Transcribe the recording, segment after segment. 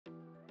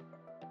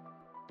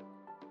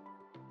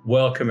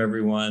Welcome,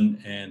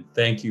 everyone, and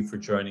thank you for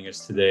joining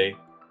us today.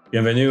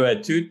 Bienvenue à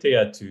toutes et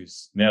à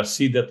tous.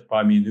 Merci d'être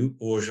parmi nous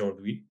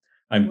aujourd'hui.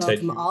 I'm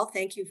Ted Welcome all.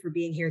 Thank you for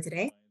being here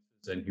today.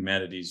 and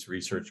Humanities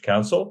Research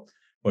Council,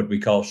 what we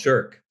call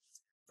SHIRC.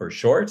 For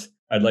short,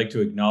 I'd like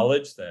to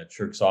acknowledge that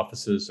SHIRC's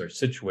offices are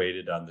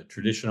situated on the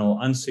traditional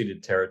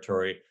unceded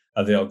territory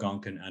of the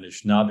Algonquin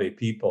Anishinaabe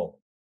people.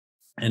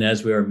 And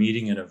as we are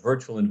meeting in a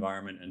virtual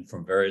environment and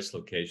from various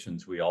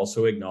locations, we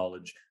also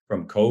acknowledge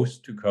from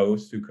coast to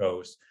coast to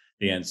coast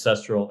the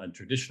ancestral and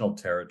traditional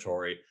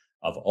territory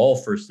of all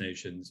First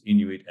Nations,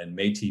 Inuit, and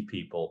Métis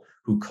people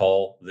who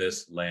call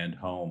this land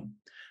home.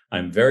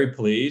 I'm very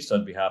pleased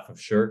on behalf of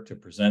SHIRC to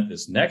present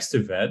this next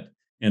event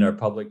in our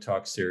public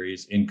talk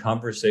series In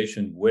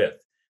Conversation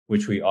With,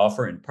 which we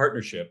offer in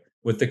partnership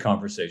with the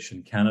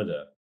Conversation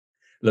Canada.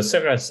 Le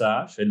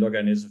CRSH est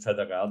l'organisme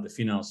fédéral de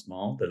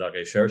financement de la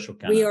recherche au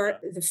Canada. We are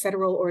the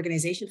federal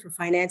organization for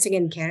financing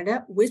in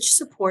Canada, which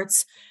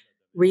supports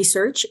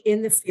research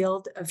in the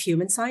field of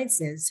human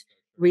sciences.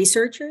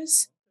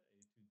 Researchers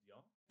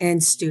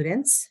and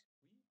students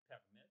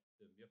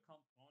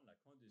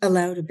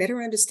allow to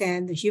better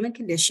understand the human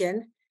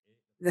condition,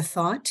 the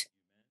thought,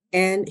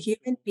 and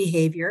human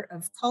behavior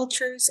of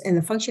cultures and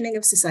the functioning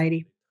of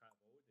society.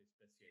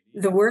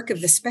 The work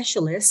of the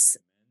specialists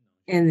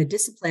and the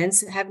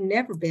disciplines have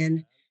never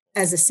been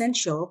as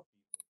essential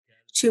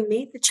to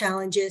meet the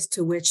challenges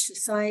to which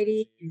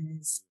society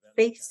is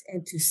faced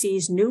and to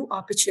seize new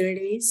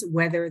opportunities,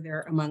 whether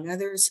they're, among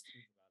others,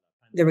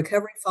 the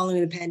recovery following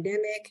the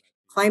pandemic,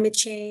 climate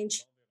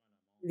change,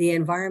 the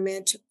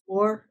environment,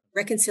 or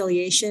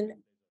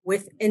reconciliation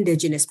with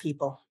Indigenous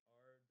people.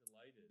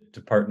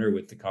 To partner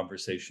with the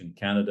Conversation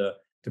Canada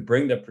to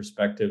bring the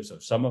perspectives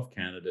of some of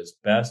Canada's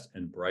best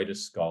and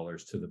brightest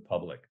scholars to the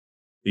public.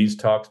 These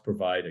talks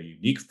provide a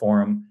unique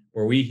forum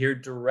where we hear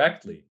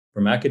directly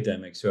from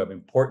academics who have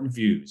important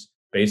views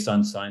based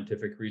on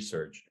scientific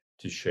research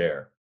to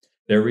share.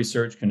 Their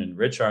research can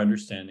enrich our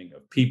understanding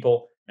of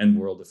people and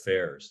world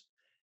affairs.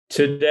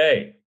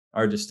 Today,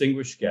 our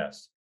distinguished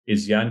guest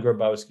is Jan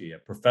Grabowski, a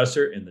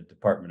professor in the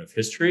Department of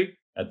History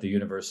at the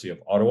University of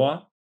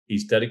Ottawa.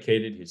 He's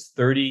dedicated his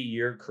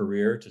 30-year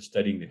career to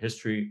studying the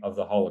history of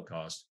the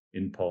Holocaust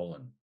in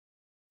Poland.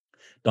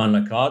 Dans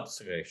le cadre de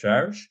ses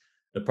recherches,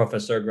 the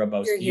Professor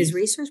Grabowski. During his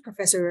research,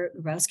 Professor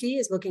Grabowski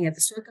is looking at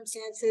the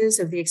circumstances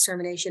of the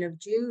extermination of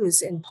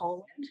Jews in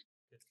Poland,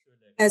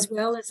 as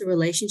well as the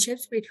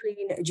relationships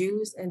between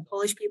Jews and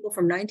Polish people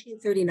from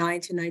 1939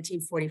 to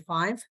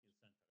 1945.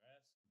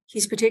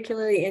 He's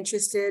particularly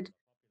interested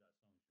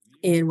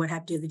in what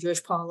happened to the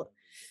Jewish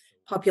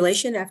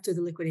population after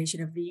the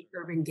liquidation of the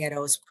urban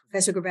ghettos.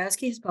 Professor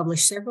Grabowski has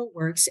published several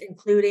works,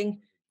 including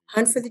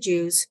Hunt for the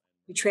Jews,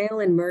 Betrayal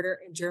and Murder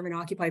in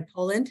German-occupied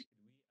Poland,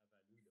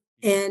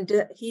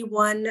 and he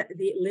won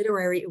the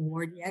literary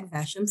award Yad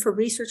Vashem for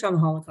research on the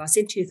Holocaust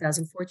in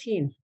 2014.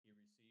 He received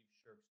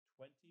SHIRC's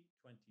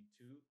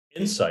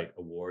 2022 Insight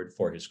Award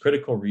for his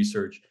critical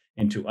research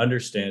into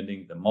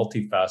understanding the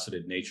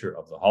multifaceted nature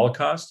of the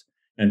Holocaust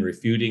and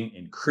refuting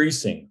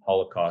increasing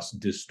Holocaust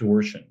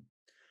distortion.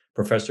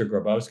 Professor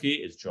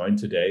Grabowski is joined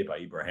today by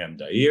Ibrahim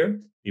Dair.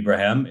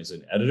 Ibrahim is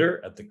an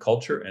editor at the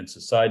Culture and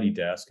Society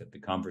Desk at the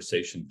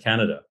Conversation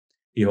Canada.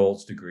 He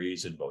holds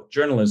degrees in both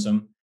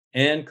journalism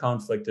and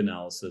conflict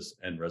analysis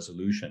and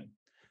resolution.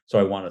 So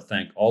I want to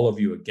thank all of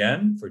you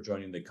again for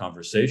joining the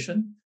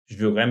conversation. Je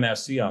vous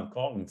remercie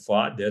encore une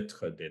fois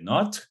d'être des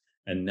nôtres.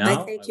 And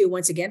now I thank you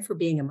once again for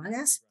being among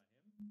us.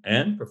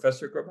 And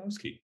Professor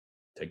Grabowski,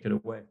 take it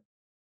away.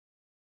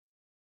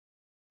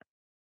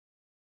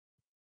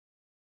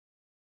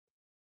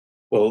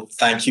 Well,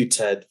 thank you,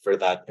 Ted, for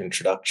that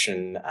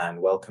introduction,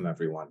 and welcome,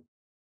 everyone.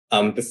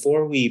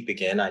 Before we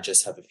begin, I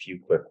just have a few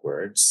quick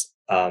words.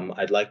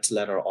 I'd like to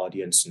let our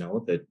audience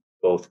know that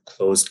both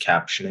closed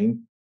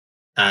captioning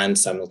and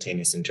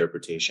simultaneous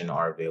interpretation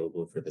are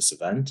available for this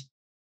event.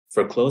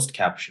 For closed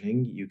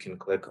captioning, you can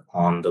click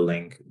on the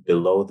link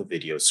below the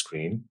video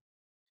screen.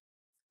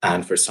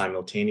 And for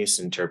simultaneous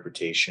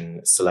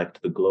interpretation,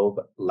 select the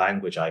globe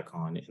language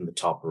icon in the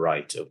top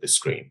right of the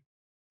screen.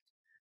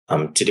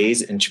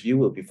 Today's interview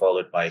will be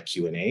followed by a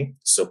Q&A,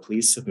 so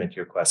please submit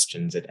your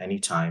questions at any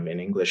time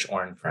in English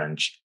or in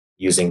French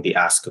using the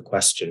Ask a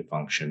Question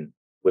function,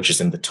 which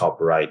is in the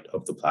top right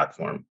of the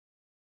platform.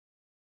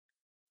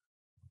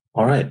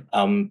 All right.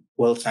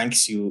 Well,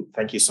 thank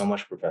you so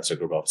much, Professor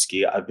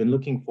Grabowski. I've been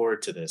looking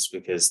forward to this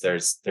because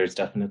there's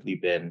definitely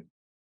been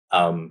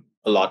a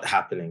lot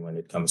happening when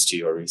it comes to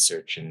your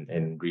research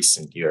in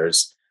recent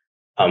years.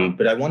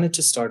 But I wanted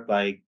to start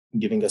by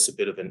giving us a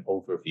bit of an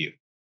overview.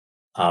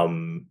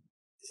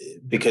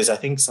 Because I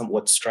think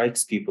what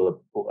strikes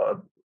people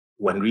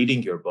when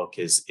reading your book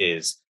is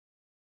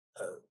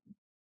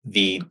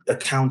the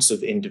accounts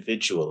of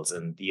individuals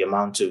and the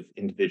amount of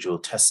individual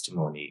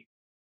testimony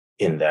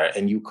in there.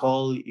 And you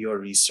call your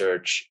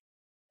research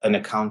an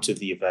account of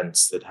the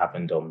events that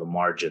happened on the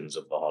margins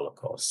of the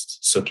Holocaust.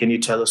 So can you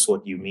tell us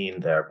what you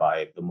mean there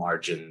by the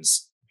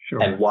margins?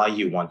 Sure. And why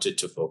you wanted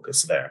to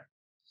focus there?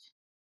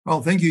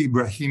 Well, thank you,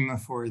 Ibrahim,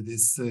 for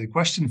this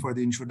question, for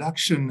the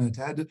introduction,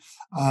 Ted.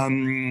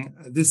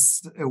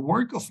 This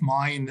work of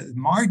mine,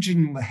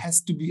 margin, has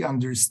to be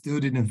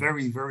understood in a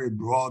very, very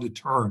broad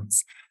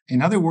terms.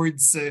 In other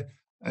words,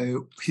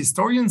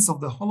 historians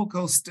of the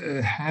Holocaust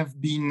have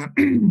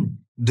been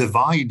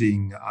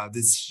dividing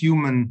this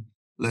human,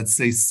 let's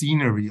say,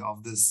 scenery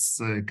of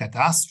this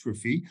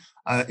catastrophe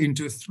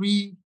into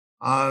three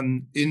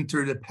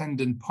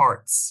interdependent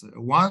parts.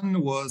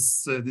 One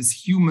was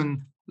this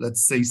human,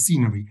 let's say,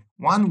 scenery.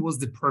 One was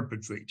the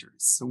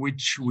perpetrators,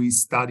 which we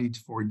studied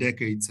for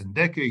decades and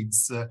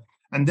decades.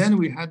 And then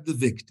we had the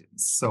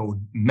victims. So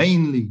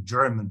mainly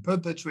German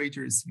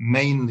perpetrators,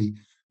 mainly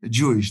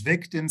Jewish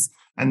victims.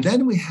 And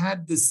then we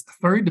had this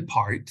third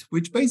part,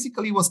 which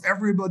basically was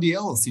everybody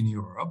else in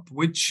Europe,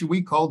 which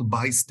we called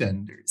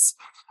bystanders.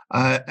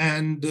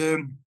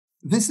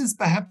 This is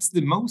perhaps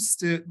the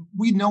most,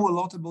 we know a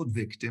lot about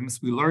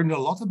victims, we learned a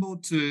lot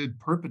about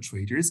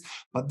perpetrators,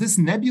 but this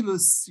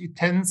nebulous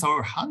tens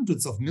or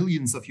hundreds of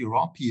millions of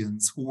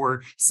Europeans who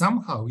were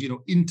somehow,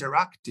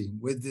 interacting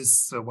with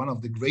this, one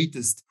of the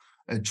greatest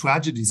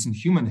tragedies in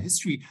human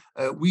history,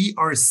 we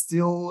are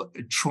still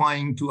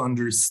trying to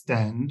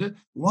understand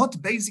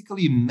what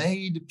basically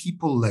made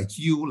people like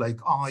you, like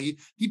I,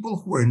 people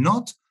who are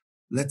not,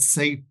 let's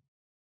say,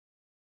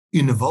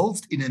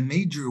 involved in a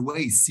major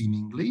way,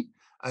 seemingly,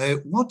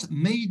 what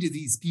made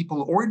these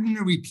people,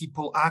 ordinary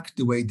people, act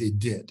the way they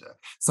did.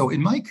 So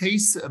in my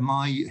case,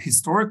 my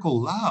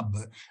historical lab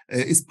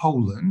is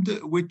Poland,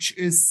 which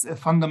is a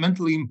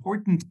fundamentally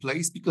important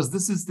place because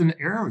this is an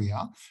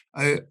area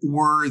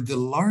where the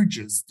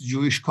largest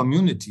Jewish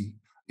community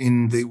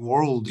in the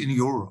world, in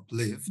Europe,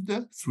 lived,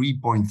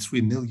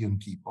 3.3 million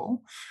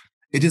people.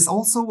 It is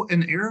also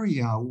an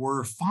area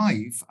where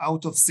 5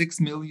 out of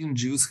 6 million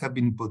Jews have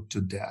been put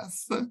to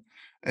death.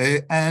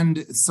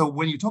 And so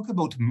when you talk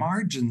about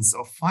margins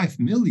of 5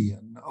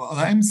 million,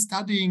 I'm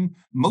studying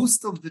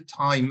most of the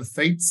time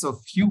fates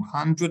of few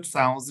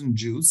 100,000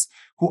 Jews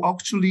who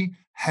actually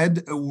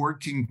had a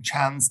working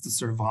chance to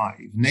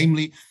survive,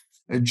 namely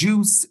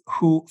Jews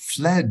who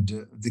fled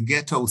the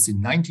ghettos in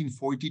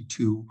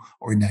 1942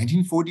 or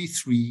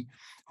 1943,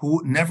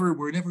 who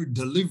were never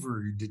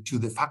delivered to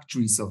the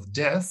factories of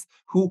death,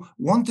 who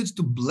wanted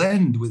to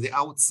blend with the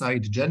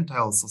outside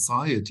Gentile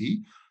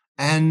society.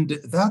 And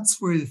that's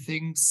where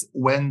things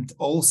went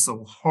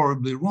also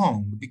horribly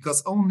wrong,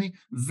 because only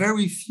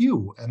very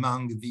few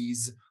among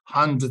these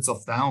hundreds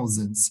of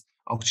thousands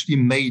actually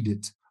made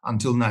it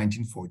until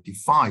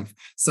 1945.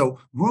 So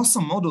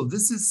grosso modo,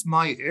 this is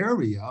my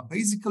area.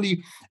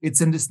 Basically,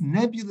 it's in this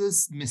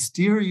nebulous,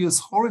 mysterious,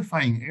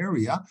 horrifying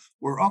area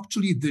where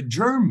actually the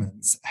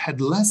Germans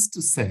had less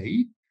to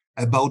say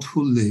about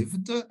who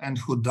lived and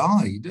who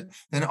died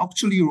than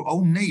actually your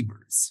own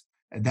neighbors.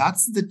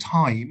 That's the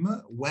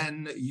time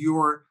when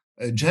your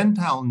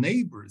Gentile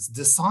neighbors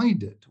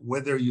decided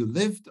whether you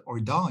lived or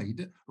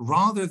died,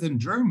 rather than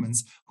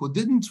Germans who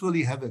didn't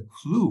really have a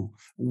clue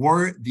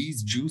where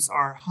these Jews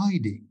are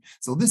hiding.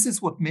 So this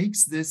is what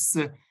makes this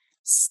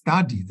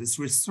study, this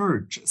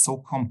research so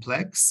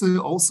complex,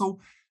 also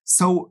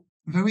so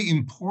very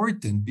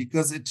important,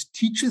 because it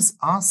teaches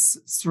us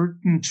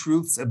certain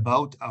truths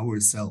about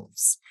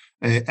ourselves.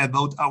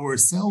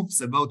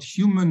 About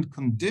human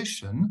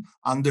condition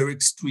under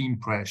extreme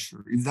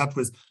pressure. If that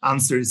was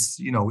answers,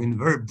 in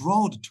very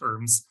broad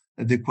terms,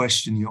 the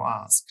question you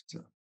asked.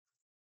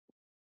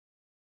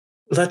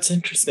 That's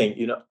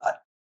interesting.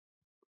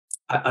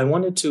 I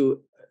wanted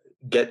to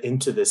get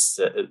into this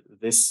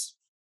this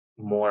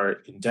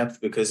more in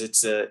depth because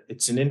it's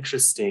an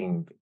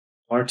interesting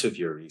part of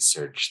your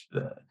research,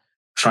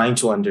 trying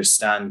to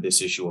understand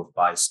this issue of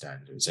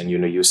bystanders. And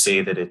you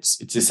say that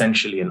it's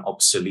essentially an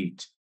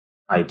obsolete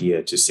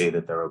idea to say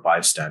that there are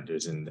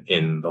bystanders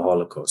in the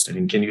Holocaust. I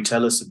mean, can you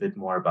tell us a bit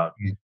more about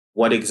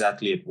what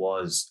exactly it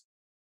was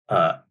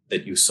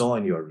that you saw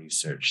in your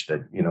research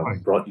that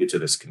brought you to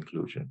this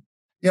conclusion?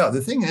 Yeah,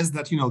 the thing is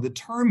that the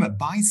term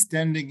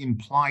bystanding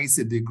implies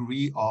a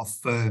degree of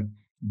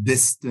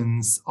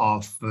distance,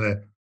 of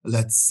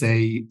let's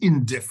say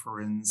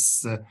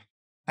indifference,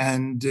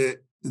 and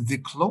the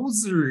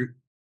closer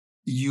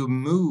you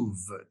move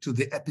to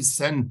the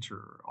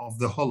epicenter of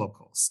the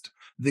Holocaust,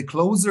 the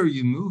closer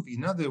you move,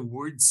 in other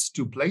words,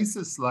 to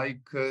places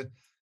like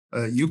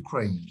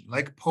Ukraine,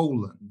 like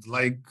Poland,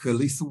 like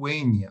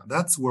Lithuania,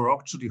 that's where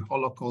actually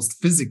Holocaust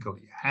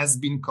physically has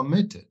been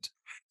committed.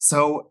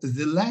 So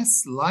the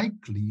less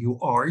likely you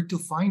are to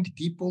find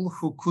people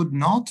who could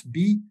not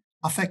be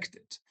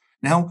affected.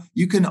 Now,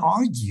 you can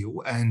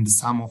argue, and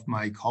some of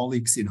my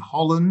colleagues in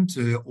Holland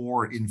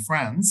or in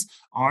France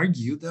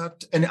argue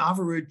that an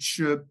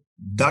average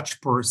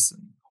Dutch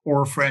person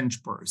or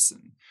French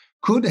person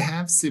could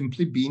have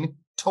simply been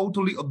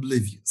totally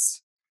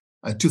oblivious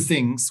to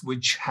things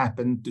which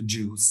happened to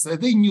Jews.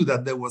 They knew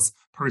that there was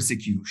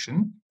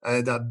persecution,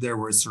 that there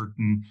were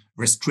certain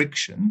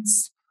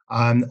restrictions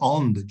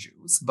on the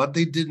Jews, but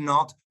they didn't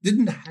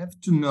have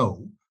to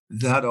know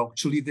that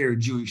actually their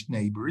Jewish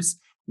neighbors,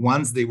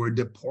 once they were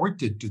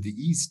deported to the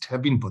East,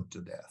 have been put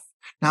to death.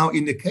 Now,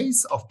 in the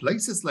case of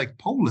places like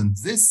Poland,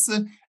 this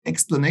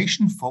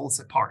explanation falls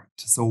apart.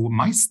 So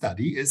my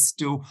study is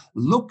to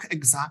look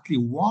exactly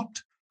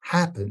what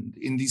happened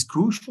in these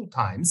crucial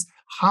times,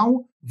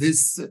 how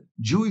this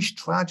Jewish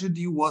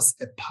tragedy was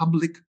a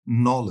public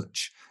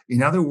knowledge.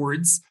 In other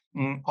words,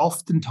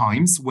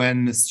 oftentimes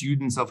when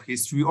students of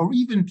history, or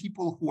even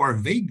people who are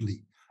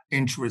vaguely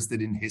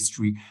interested in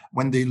history,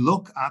 when they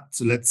look at,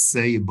 let's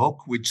say, a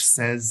book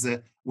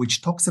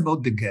which talks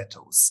about the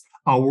ghettos,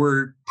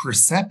 our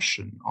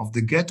perception of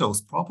the ghettos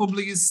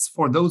probably is,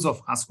 for those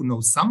of us who know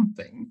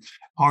something,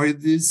 are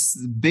these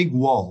big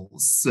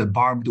walls,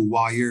 barbed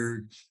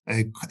wire,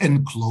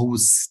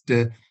 enclosed,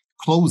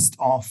 closed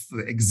off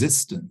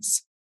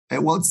existence.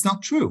 Well, it's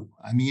not true.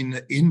 I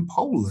mean, in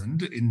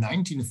Poland in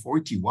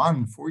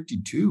 1941,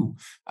 42,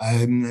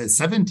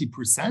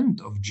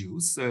 70% of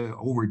Jews,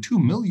 over 2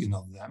 million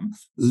of them,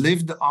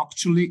 lived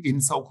actually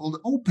in so-called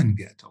open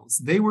ghettos.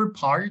 They were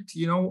part,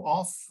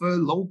 of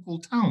local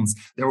towns.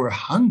 There were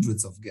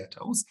hundreds of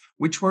ghettos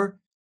which were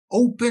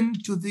open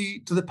to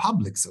the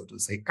public, so to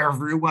say.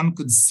 Everyone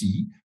could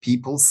see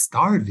people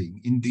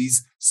starving in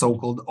these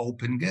so-called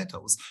open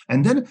ghettos.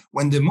 And then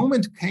when the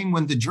moment came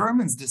when the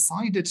Germans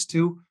decided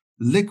to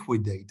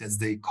liquidate, as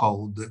they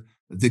called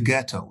the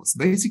ghettos,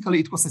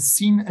 basically it was a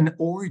scene, an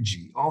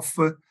orgy of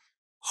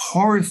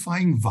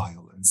horrifying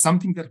violence,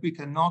 something that we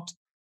cannot,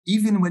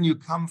 even when you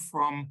come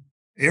from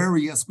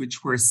areas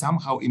which were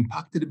somehow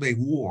impacted by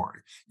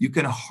war, you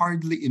can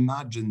hardly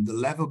imagine the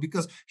level,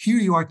 because here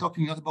you are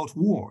talking not about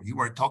war, you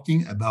are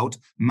talking about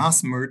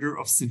mass murder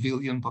of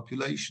civilian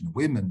population,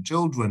 women,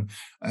 children,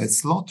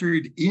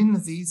 slaughtered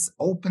in these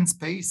open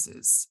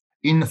spaces,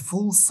 in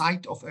full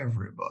sight of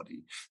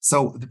everybody.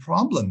 So the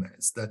problem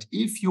is that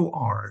if you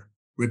are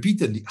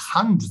repeatedly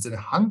hundreds and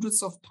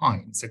hundreds of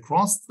times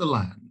across the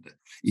land,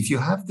 if you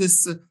have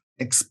this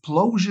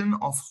explosion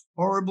of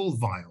horrible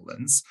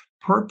violence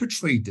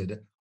perpetrated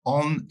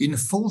in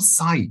full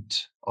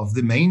sight of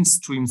the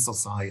mainstream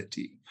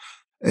society,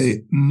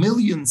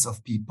 millions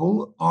of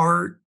people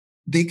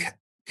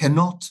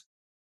cannot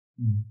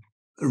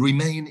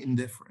remain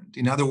indifferent.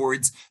 In other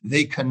words,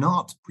 they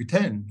cannot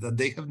pretend that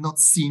they have not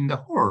seen the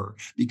horror,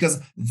 because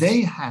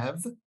they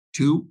have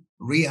to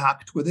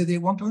react whether they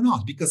want or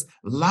not, because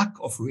lack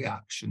of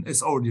reaction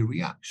is already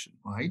reaction,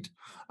 right?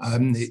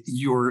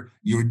 Your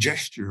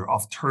gesture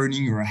of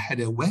turning your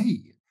head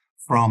away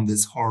from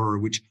this horror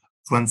which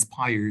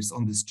transpires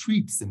on the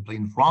street simply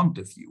in front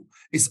of you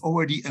is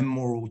already a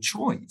moral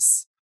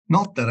choice.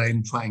 Not that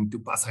I'm trying to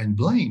pass on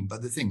blame,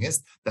 but the thing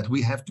is that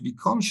we have to be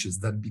conscious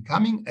that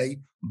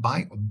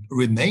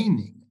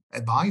remaining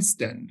a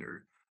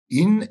bystander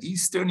in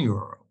Eastern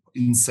Europe,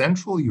 in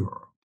Central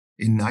Europe,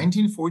 in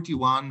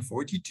 1941,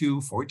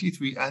 42,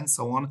 43, and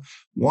so on,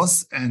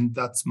 was, and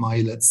that's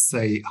my, let's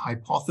say,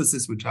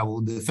 hypothesis, which I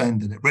will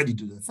defend and ready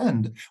to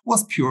defend,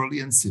 was purely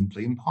and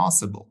simply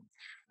impossible.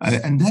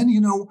 And then,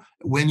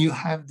 when you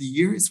have the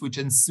years which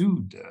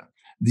ensued,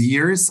 the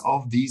years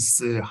of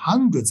these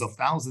hundreds of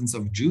thousands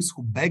of Jews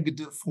who begged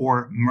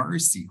for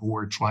mercy, who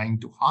were trying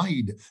to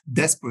hide,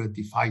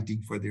 desperately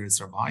fighting for their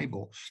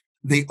survival,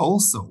 they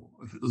also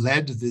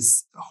led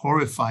this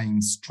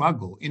horrifying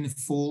struggle in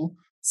full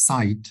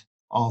sight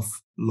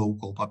of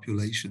local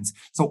populations.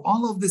 So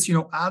all of this,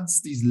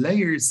 adds these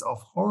layers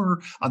of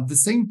horror. At the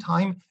same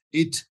time,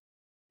 it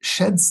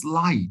sheds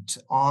light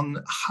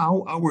on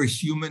how our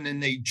human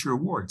nature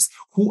works.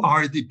 Who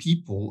are the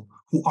people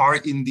who are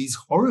in these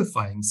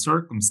horrifying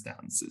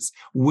circumstances,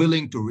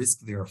 willing to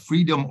risk their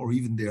freedom or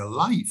even their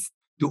life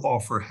to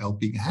offer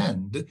helping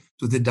hand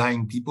to the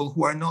dying people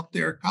who are not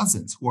their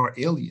cousins, who are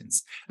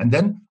aliens? And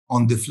then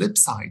on the flip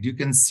side, you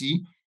can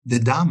see the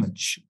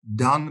damage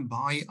done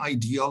by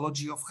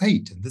ideology of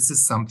hate. And this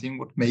is something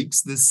what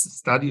makes this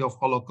study of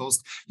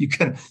Holocaust. You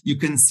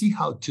can see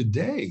how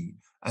today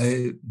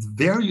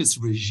various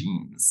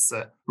regimes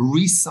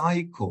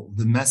recycle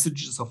the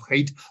messages of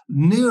hate,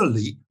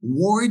 nearly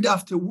word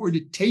after word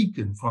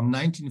taken from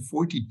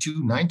 1942,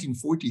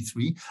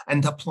 1943,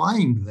 and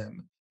applying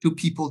them to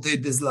people they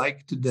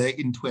dislike today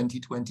in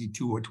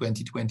 2022 or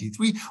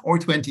 2023 or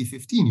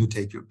 2015. You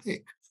take your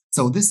pick.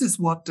 So this is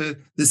what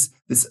this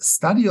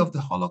study of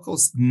the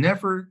Holocaust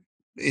never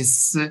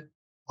is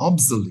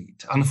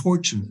obsolete.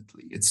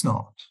 Unfortunately, it's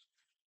not.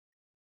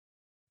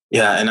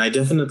 Yeah, and I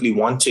definitely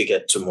want to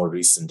get to more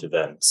recent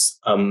events.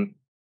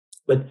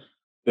 But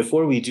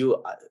before we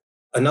do,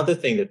 another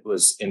thing that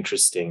was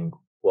interesting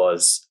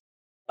was,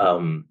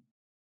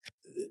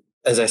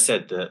 as I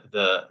said,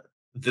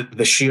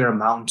 the sheer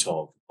amount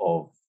of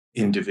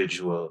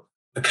individual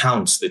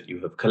accounts that you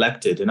have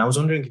collected. And I was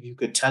wondering if you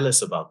could tell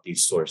us about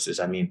these sources.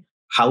 I mean,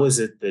 how is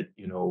it that,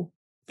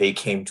 they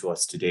came to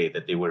us today,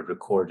 that they were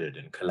recorded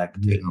and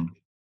collected? Yeah.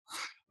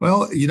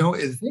 Well,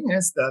 the thing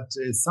is that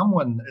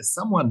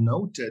someone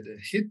noted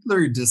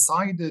Hitler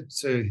decided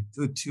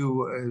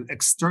to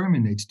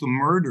exterminate, to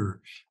murder,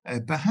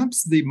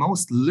 perhaps the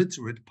most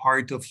literate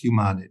part of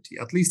humanity,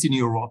 at least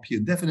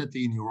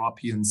definitely in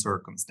European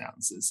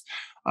circumstances.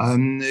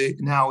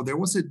 Now, there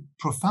was a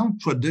profound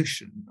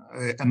tradition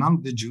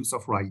among the Jews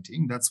of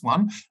writing. That's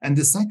one, and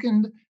the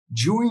second.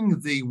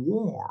 During the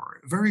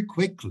war, very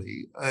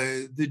quickly,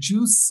 the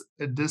Jews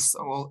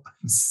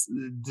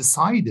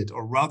decided,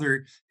 or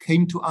rather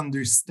came to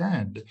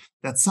understand,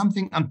 that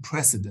something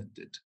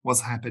unprecedented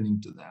was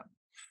happening to them.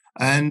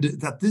 And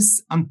that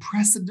this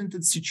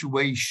unprecedented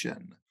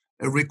situation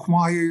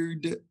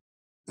required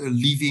a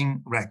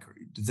living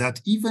record,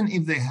 that even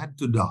if they had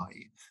to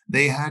die,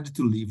 they had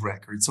to leave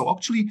record. So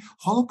actually,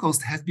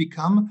 Holocaust has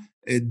become,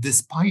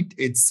 despite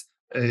its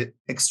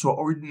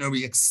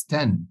extraordinary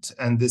extent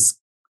and this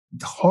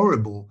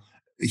horrible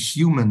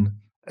human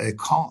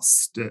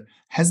cost,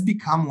 has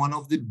become one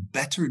of the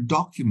better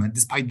documented,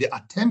 despite the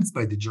attempts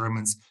by the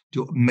Germans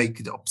to make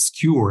it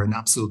obscure and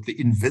absolutely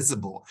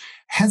invisible,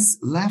 has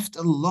left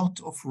a lot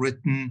of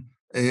written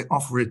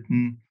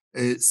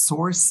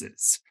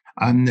sources.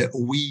 And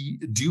we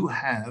do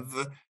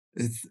have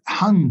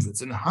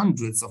hundreds and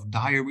hundreds of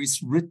diaries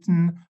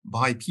written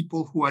by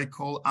people who I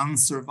call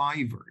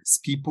unsurvivors,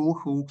 people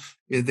who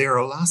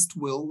their last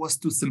will was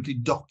to simply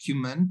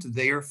document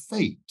their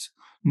fate,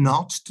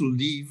 not to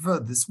leave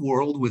this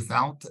world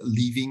without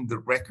leaving the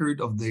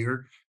record of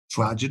their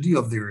tragedy,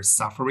 of their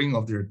suffering,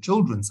 of their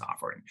children's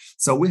suffering.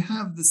 So we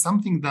have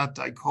something that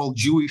I call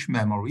Jewish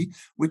memory,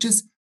 which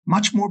is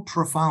much more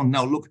profound.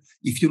 Now, look,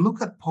 if you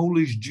look at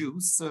Polish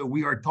Jews,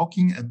 we are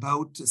talking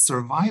about a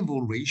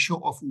survival ratio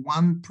of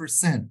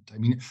 1%. I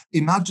mean,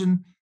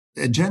 imagine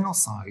a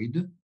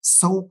genocide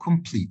so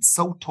complete,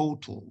 so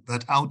total,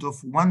 that out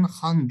of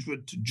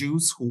 100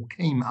 Jews who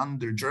came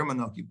under German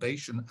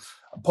occupation,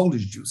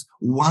 Polish Jews,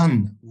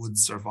 one would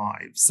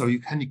survive. So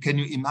can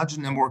you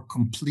imagine a more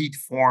complete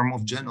form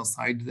of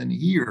genocide than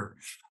here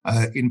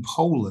in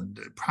Poland?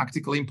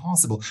 Practically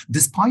impossible.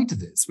 Despite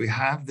this, we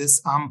have this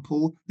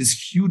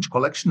huge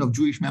collection of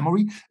Jewish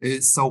memory,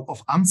 so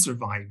of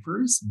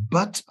unsurvivors,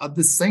 but at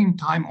the same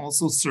time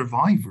also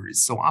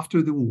survivors. So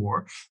after the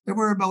war, there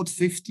were about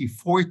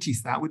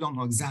 40,000, we don't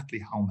know exactly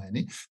how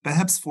many,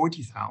 perhaps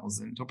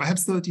 40,000 or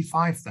perhaps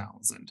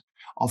 35,000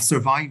 of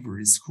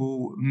survivors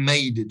who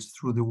made it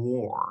through the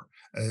war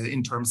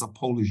in terms of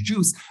Polish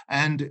Jews.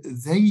 And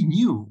they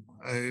knew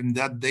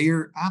that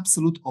their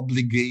absolute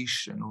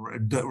obligation or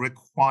the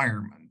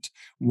requirement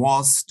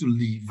was to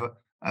leave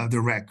the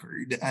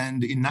record.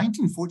 And in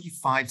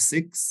 1945,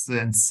 6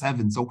 and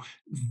 7, so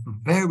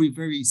very,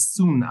 very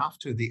soon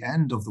after the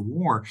end of the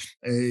war,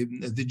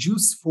 the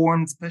Jews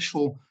formed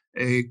special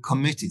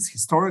committees,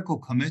 historical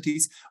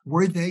committees,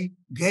 where they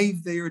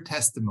gave their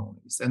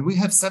testimonies. And we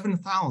have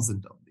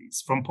 7,000 of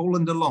these from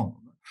Poland alone.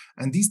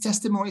 And these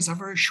testimonies are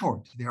very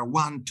short. They are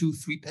 1, 2,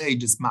 3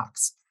 pages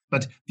max.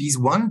 But these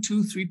 1,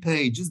 2, 3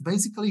 pages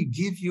basically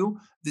give you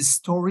the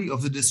story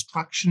of the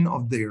destruction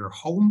of their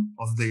home,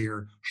 of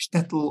their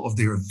shtetl, of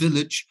their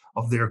village,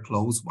 of their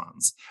close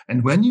ones.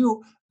 And when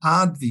you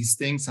add these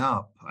things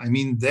up, I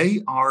mean,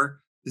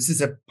 this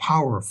is a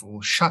powerful,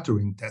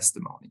 shattering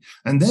testimony.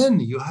 And then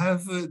you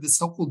have the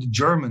so-called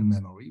German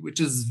memory, which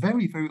is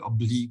very, very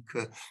oblique,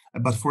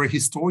 but for a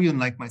historian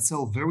like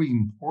myself, very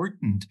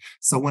important.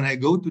 So when I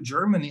go to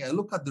Germany, I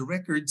look at the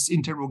records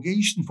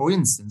interrogation, for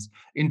instance,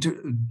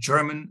 into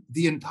German,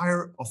 the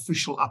entire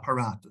official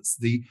apparatus,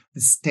 the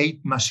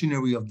state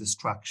machinery of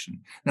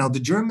destruction. Now, the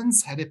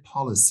Germans had a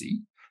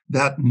policy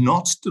that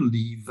not to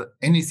leave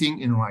anything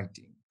in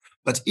writing.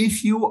 But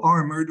if you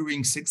are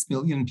murdering 6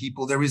 million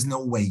people, there is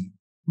no way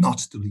not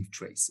to leave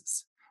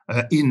traces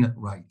in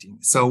writing.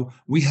 So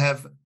we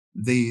have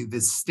the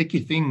sticky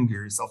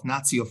fingers of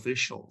Nazi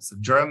officials,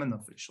 German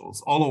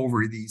officials, all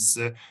over these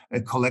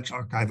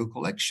archival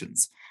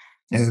collections,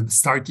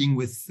 starting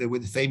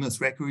with famous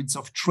records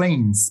of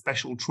trains,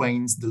 special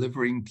trains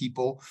delivering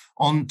people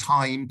on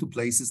time to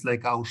places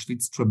like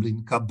Auschwitz,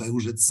 Treblinka,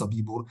 Bełżec,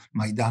 Sobibór,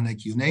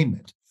 Majdanek, you name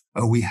it.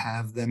 We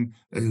have them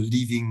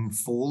leaving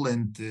full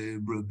and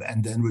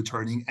then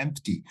returning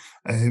empty.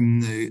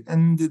 And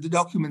the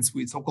documents,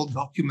 so-called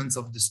documents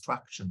of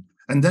destruction.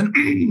 And then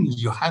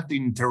you have the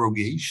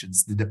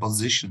interrogations, the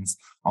depositions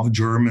of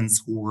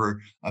Germans who were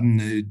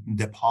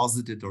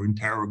deposited or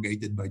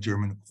interrogated by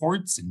German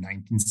courts in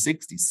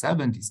 1960s,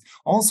 70s.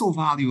 Also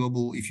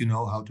valuable if you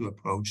know how to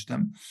approach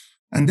them.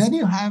 And then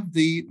you have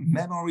the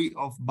memory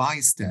of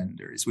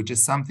bystanders, which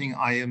is something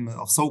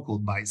of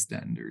so-called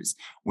bystanders,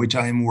 which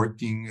I am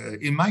working.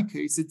 In my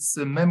case, it's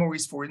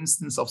memories, for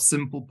instance, of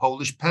simple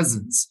Polish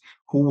peasants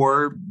who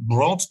were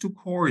brought to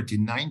court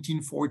in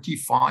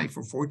 1945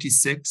 or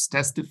 46,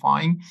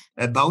 testifying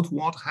about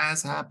what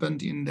has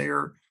happened in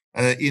their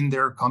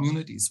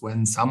communities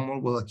when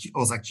someone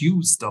was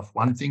accused of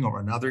one thing or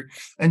another.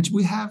 And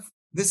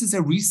this is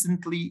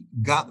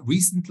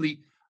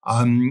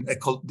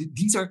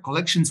these are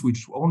collections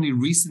which only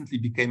recently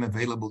became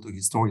available to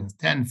historians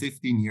 10,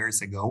 15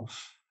 years ago.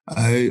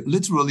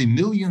 literally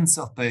millions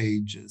of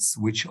pages,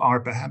 which are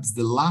perhaps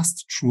the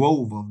last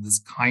trove of this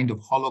kind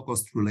of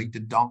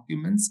Holocaust-related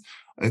documents,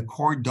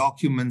 court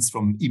documents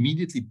from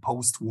immediately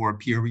post-war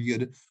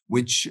period,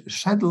 which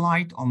shed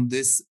light on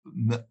this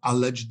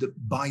alleged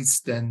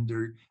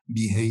bystander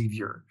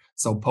behavior.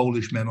 So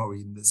Polish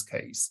memory in this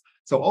case.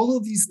 So all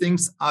of these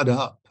things add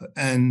up,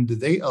 and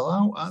they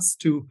allow us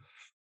to,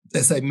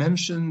 as I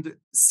mentioned,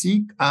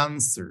 seek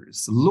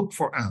answers, look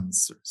for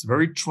answers,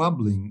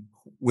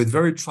 with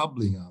very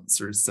troubling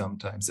answers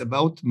sometimes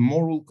about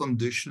moral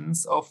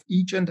conditions of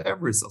each and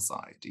every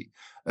society.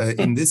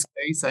 In this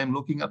case, I'm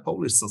looking at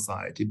Polish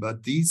society,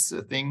 but these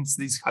things,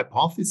 these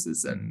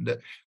hypotheses and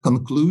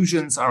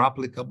conclusions are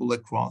applicable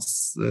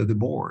across the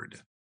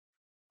board.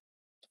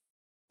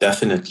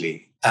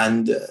 Definitely.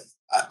 And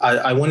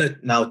I want to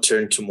now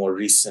turn to more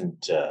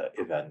recent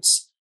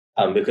events,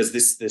 because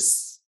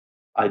this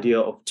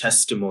idea of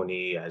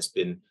testimony has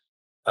been,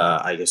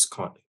 I guess,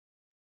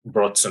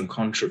 brought some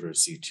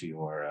controversy to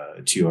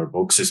your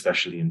books,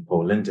 especially in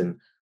Poland. And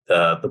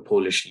the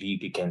Polish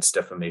League Against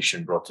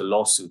Defamation brought a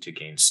lawsuit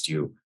against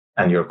you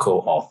and your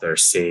co-author,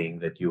 saying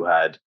that you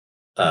had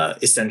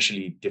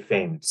essentially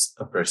defamed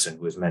a person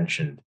who is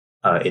mentioned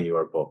in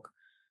your book.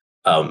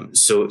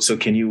 So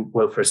can you,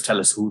 first tell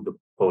us who the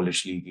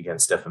Polish League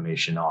Against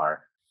Defamation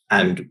are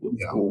and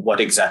what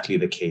exactly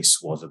the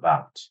case was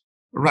about?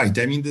 Right.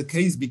 I mean, the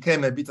case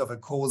became a bit of a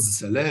cause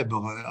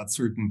célèbre at a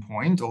certain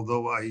point,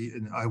 although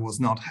I was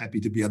not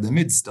happy to be at the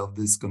midst of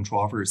this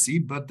controversy.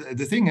 But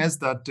the thing is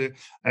that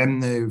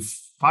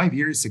 5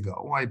 years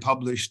ago, I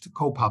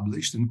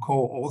co-published and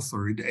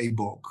co-authored a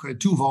book, a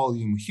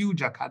 2-volume,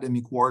 huge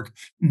academic work,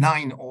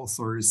 9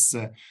 authors.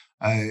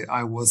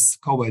 I was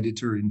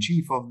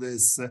co-editor-in-chief of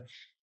this.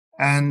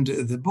 And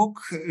the book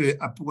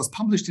was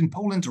published in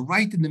Poland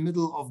right in the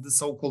middle of the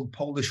so-called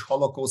Polish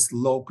Holocaust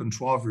law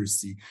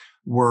controversy,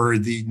 where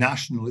the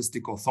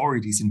nationalistic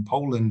authorities in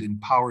Poland, in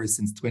power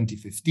since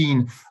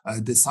 2015,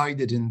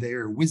 decided in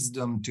their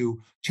wisdom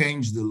to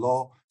change the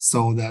law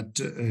so that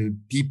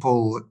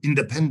people,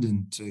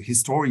 independent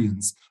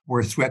historians,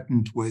 were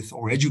threatened with,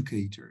 or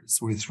educators,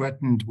 were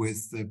threatened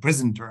with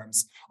prison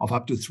terms of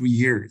up to 3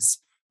 years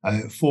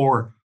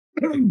for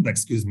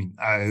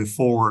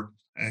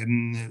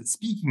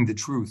speaking the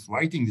truth,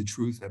 writing the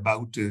truth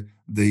about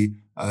the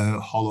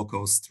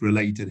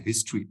Holocaust-related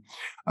history.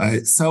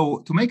 So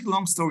to make a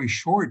long story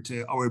short,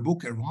 our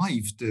book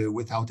arrived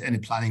without any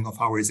planning of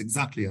ours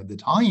exactly at the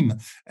time,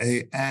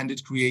 and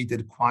it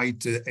created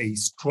quite a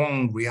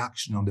strong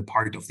reaction on the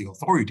part of the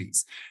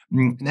authorities.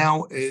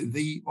 Now,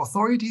 the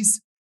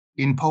authorities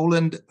in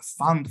Poland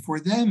found for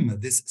them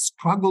this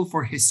struggle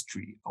for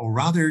history, or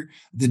rather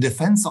the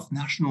defense of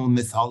national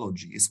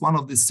mythology, is one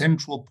of the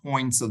central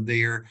points of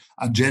their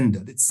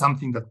agenda. It's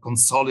something that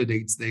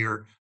consolidates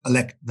their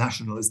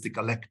nationalistic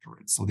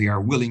electorate. So they are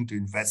willing to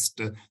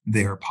invest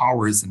their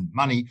powers and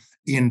money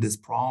in this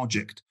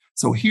project.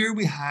 So here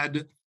we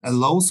had a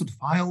lawsuit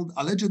filed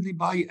allegedly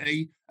by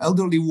an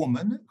elderly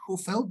woman who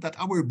felt that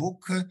our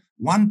book,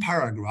 one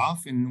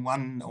paragraph in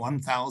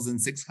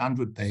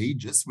 1,600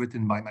 pages,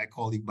 written by my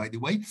colleague, by the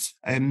way,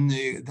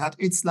 that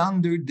it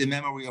slandered the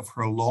memory of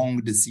her long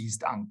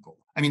deceased uncle.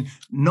 I mean,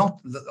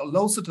 a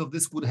lawsuit of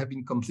this would have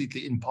been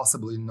completely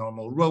impossible in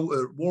normal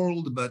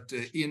world, but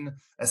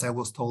as I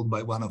was told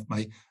by one of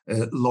my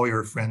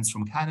lawyer friends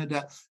from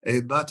Canada,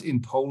 but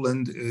in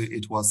Poland,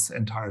 it was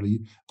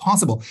entirely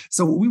possible.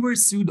 So we were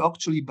sued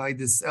actually by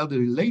this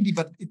elderly lady,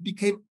 but it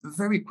became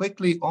very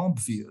quickly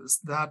obvious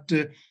that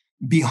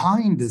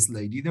behind this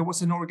lady, there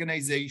was an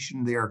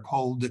organization there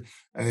called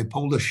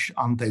Polish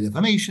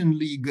Anti-Defamation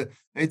League.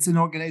 It's an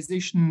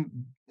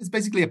organization, it's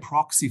basically a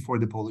proxy for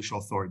the Polish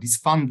authorities,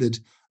 funded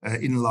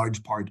in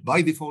large part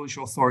by the Polish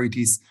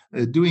authorities,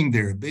 doing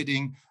their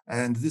bidding.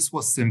 And this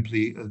was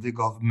simply the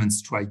government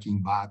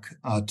striking back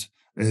at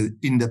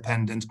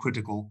independent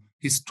critical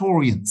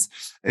historians.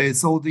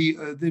 So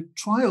the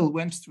trial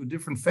went through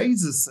different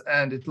phases,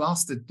 and it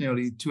lasted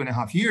nearly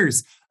 2.5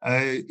 years.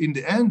 In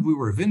the end, we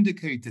were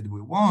vindicated.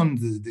 We won.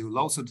 The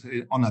lawsuit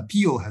on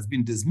appeal has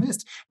been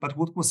dismissed. But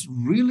what was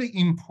really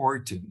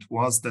important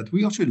was that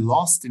we actually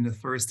lost in the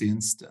first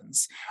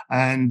instance.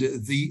 And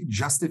the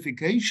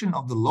justification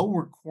of the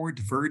lower court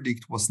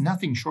verdict was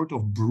nothing short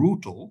of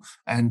brutal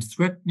and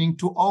threatening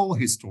to all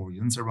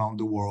historians around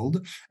the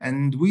world.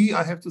 And we,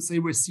 I have to say,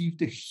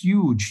 received a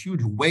huge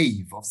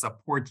wave of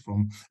support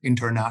from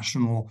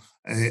international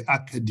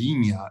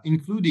academia,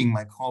 including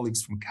my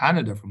colleagues from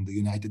Canada, from the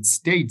United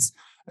States.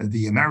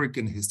 The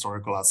American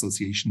Historical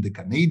Association, the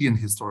Canadian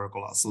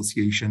Historical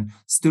Association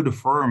stood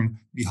firm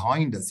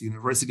behind us. The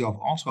University of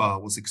Ottawa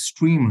was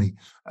extremely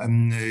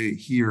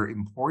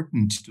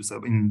important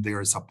in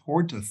their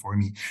support for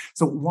me.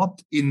 So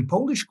what in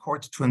Polish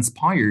court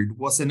transpired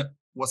was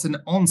an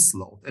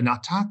onslaught, an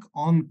attack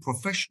on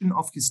profession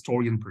of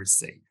historian per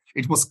se.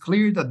 It was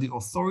clear that the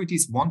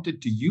authorities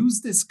wanted to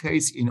use this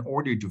case in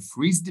order to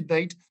freeze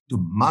debate, to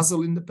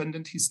muzzle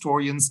independent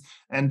historians,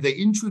 and they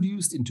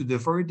introduced into the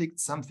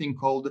verdict something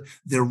called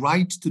the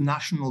right to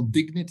national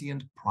dignity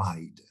and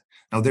pride.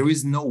 Now, there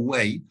is no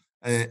way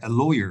a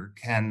lawyer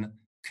can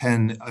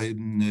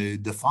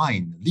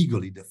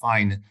legally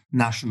define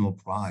national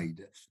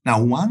pride.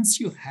 Now, once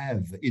you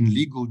have in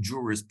legal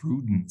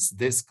jurisprudence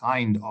this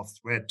kind of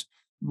threat,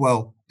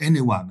 well,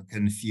 anyone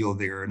can feel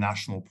their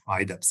national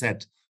pride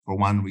upset for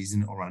one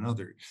reason or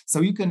another. So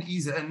you can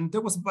easily, and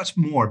there was much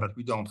more, but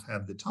we don't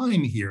have the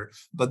time here.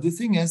 But the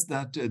thing is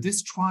that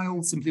this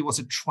trial simply was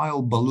a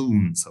trial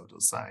balloon, so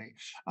to say.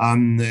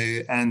 And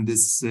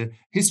this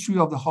history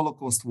of the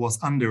Holocaust was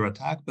under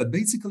attack. But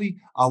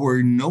basically,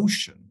 our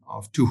notion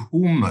of to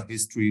whom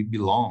history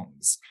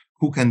belongs,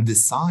 who can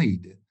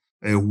decide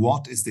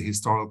what is the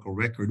historical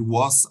record,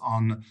 was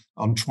on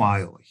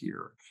trial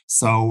here.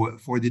 So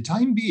for the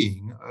time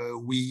being,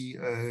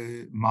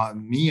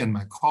 me and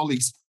my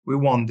colleagues, we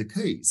won the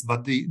case,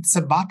 but it's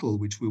a battle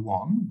which we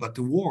won, but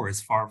the war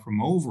is far from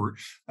over.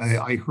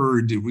 I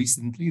heard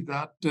recently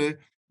that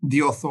the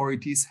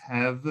authorities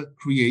have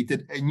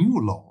created a new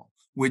law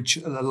which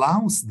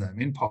allows them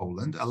in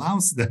Poland,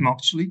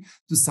 actually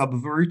to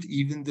subvert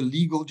even the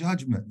legal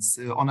judgments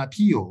on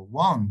appeal.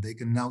 They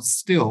can now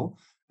still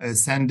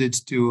send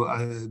it to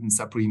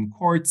Supreme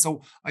Court.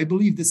 So I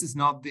believe this is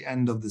not the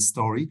end of the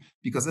story,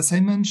 because as I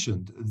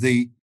mentioned,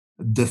 the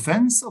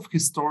defense of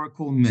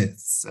historical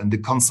myths and the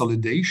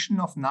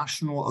consolidation of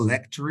national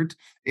electorate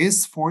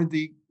is for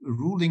the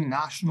ruling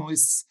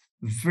nationalists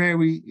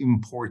very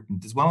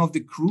important. It's one of the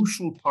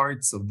crucial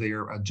parts of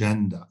their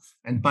agenda.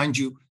 And mind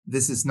you,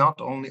 this is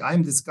not only,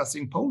 I'm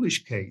discussing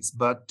Polish case,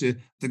 but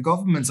the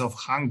governments of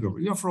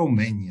Hungary, of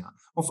Romania,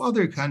 of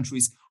other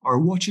countries are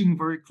watching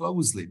very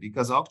closely,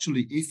 because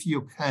actually if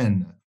you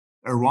can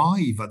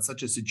arrive at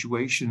such a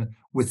situation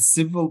with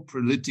civil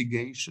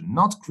litigation,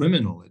 not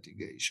criminal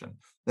litigation,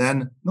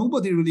 then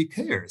nobody really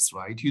cares,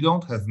 right? You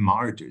don't have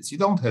martyrs, you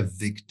don't have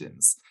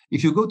victims.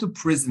 If you go to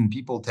prison,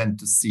 people tend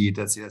to see it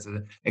as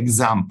an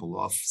example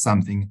of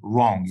something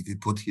wrong if you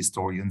put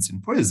historians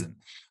in prison.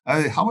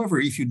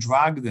 However, if you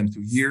drag them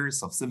through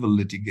years of civil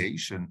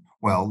litigation,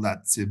 well,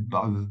 that's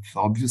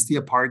obviously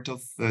a part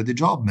of the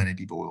job, many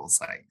people will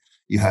say.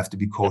 You have to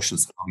be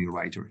cautious how you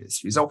write your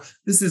history. So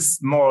this is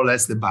more or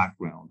less the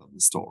background of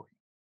the story.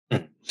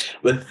 And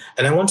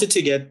I wanted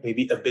to get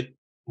maybe a bit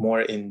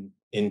more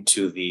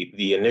into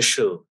the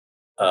initial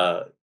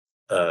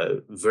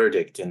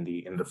verdict in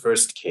the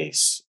first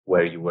case,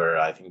 where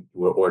I think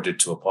you were ordered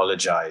to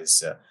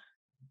apologize.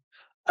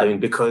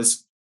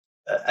 Because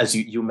as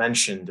you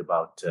mentioned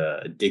about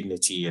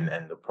dignity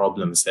and the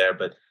problems there,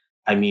 but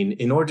I mean,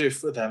 in order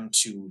for them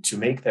to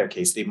make their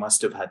case, they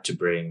must have had to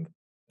bring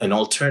an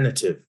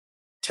alternative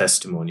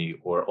testimony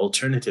or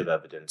alternative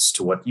evidence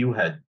to what you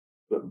had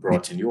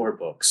brought in your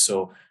book.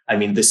 So, I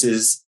mean, this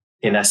is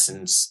in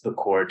essence the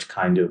court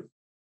kind of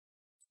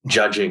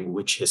judging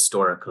which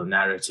historical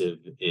narrative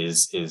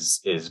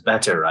is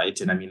better, right?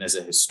 And I mean, as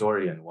a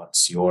historian,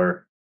 what's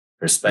your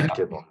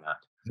perspective on that?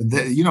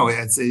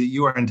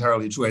 You are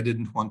entirely true. I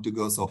didn't want to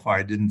go so far.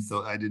 I didn't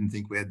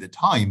think we had the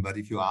time. But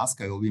if you ask,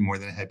 I will be more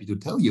than happy to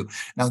tell you.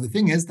 Now, the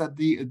thing is that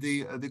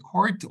the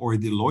court or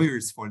the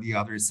lawyers for the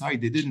other side,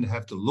 they didn't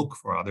have to look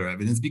for other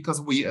evidence, because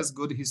we, as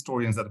good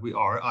historians that we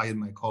are, I and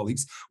my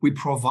colleagues, we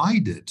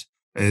provided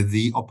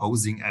the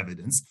opposing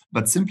evidence.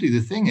 But simply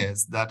the thing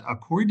is that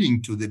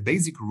according to the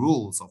basic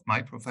rules of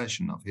my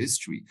profession of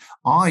history,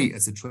 I,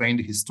 as a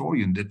trained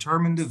historian,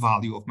 determine the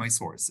value of my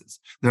sources.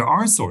 There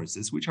are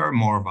sources which are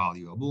more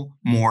valuable,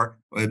 more,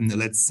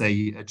 let's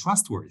say,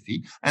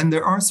 trustworthy, and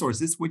there are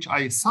sources which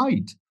I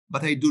cite,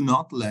 but I do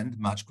not lend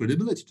much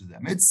credibility to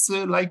them. It's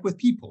like with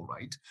people,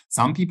 right?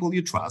 Some people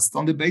you trust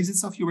on the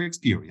basis of your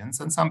experience,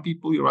 and some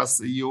people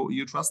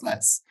you trust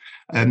less.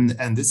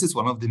 And this is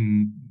one of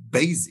the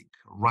basic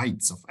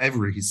rights of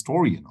every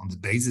historian on the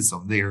basis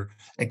of their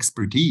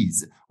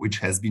expertise, which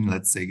has been,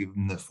 let's say,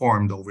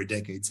 formed over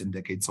decades and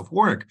decades of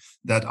work,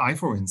 that I,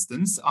 for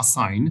instance,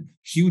 assign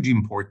huge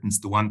importance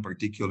to one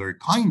particular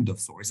kind of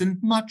source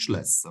and much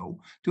less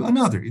so to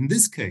another. In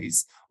this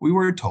case, we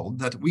were told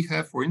that we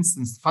have, for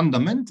instance,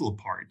 fundamental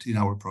part in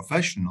our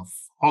profession of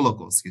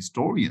Holocaust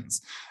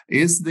historians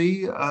is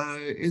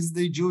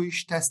the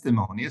Jewish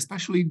testimony,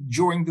 especially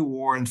during the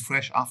war and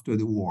fresh after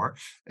the war,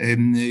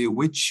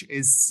 which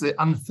is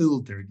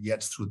unfiltered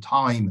yet through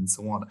time and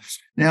so on.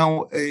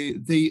 Now,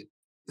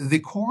 the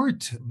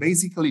court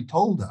basically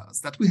told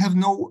us that we have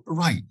no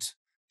right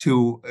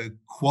to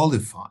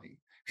qualify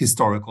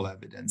historical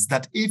evidence,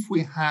 that if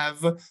we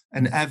have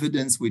an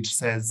evidence which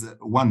says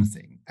one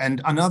thing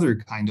and another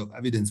kind of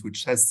evidence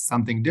which says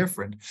something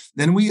different,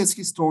 then we as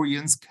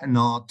historians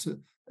cannot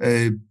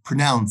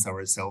pronounce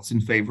ourselves in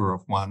favor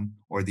of one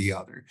or the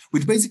other,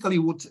 which basically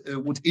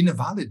would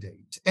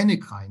invalidate any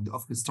kind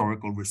of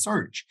historical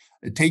research,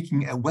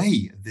 taking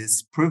away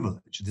this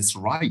privilege, this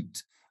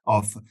right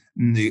of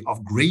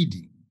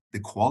grading the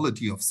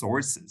quality of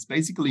sources.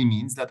 Basically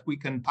means that we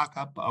can pack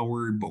up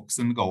our books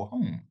and go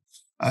home.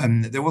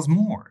 There was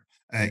more.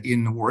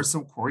 In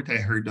Warsaw Court, I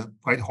heard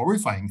quite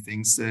horrifying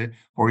things.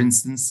 For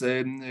instance,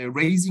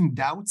 raising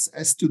doubts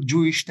as to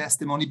Jewish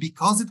testimony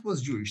because it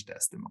was Jewish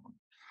testimony.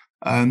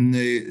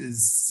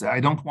 I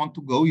don't want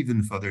to go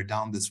even further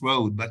down this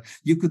road, but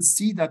you could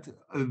see that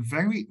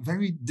very,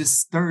 very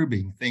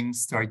disturbing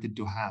things started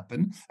to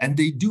happen, and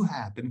they do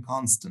happen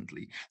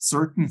constantly.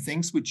 Certain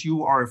things which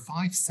you are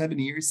 5-7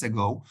 years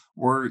ago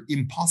were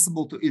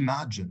impossible to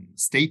imagine,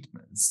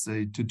 statements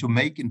to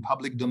make in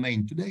public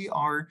domain today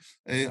are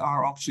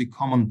actually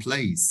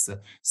commonplace.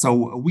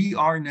 So we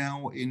are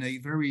now in a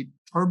very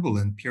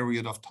turbulent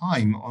period of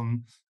time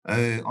on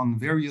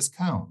various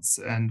counts,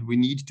 and we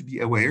need to be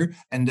aware.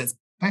 And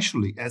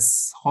especially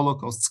as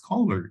Holocaust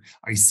scholar,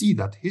 I see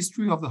that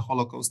history of the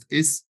Holocaust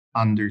is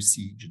under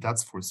siege.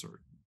 That's for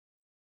certain.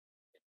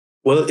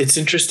 Well, it's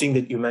interesting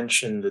that you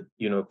mentioned that,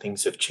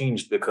 things have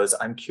changed, because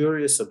I'm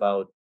curious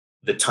about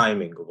the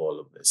timing of all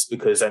of this.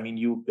 Because I mean,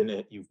 you've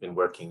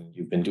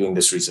been doing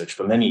this research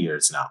for many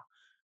years now.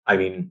 I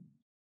mean,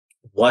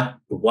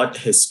 what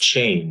has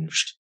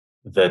changed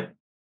that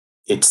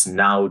it's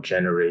now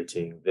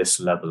generating this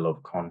level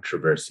of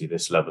controversy,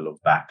 this level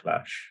of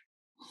backlash?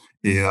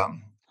 Yeah.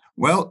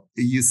 Well,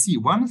 you see,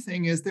 one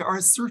thing is there are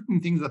certain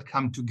things that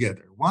come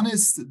together. One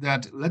is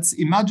that let's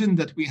imagine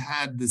that we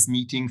had this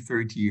meeting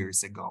 30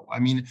 years ago. I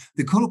mean,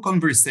 the whole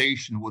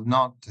conversation would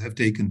not have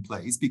taken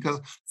place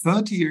because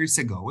 30 years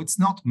ago, it's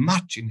not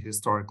much in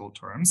historical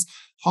terms.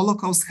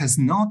 Holocaust has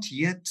not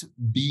yet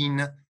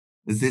been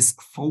this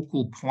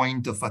focal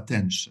point of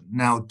attention.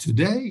 Now,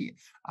 today,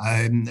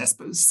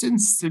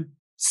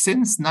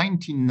 since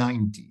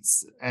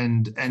 1990s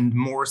and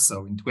more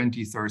so in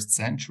 21st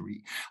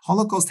century,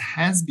 Holocaust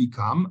has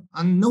become,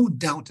 and no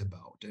doubt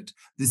about it,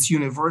 this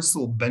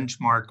universal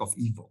benchmark of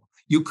evil.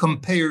 You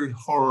compare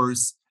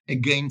horrors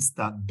against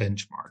that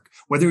benchmark.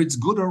 Whether it's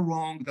good or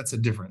wrong, that's a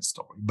different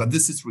story, but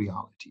this is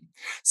reality.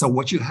 So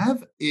what you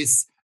have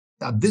is,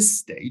 at this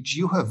stage,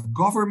 you have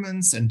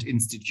governments and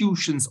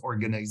institutions,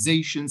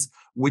 organizations,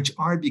 which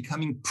are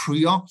becoming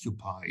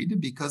preoccupied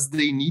because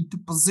they need to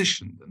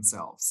position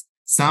themselves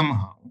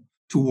somehow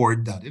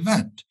toward that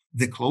event.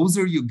 The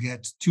closer you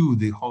get to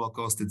the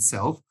Holocaust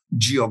itself,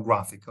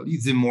 geographically,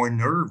 the more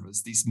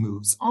nervous these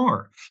moves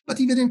are. But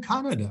even in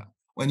Canada,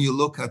 when you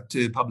look at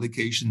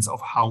publications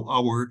of how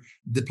our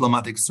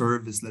diplomatic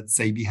service, let's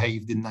say,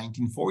 behaved in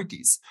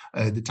 1940s,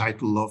 the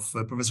title of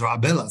Professor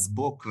Abela's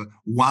book,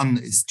 One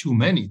is Too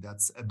Many,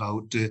 that's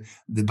about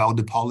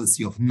the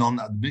policy of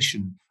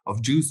non-admission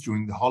of Jews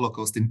during the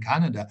Holocaust in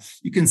Canada,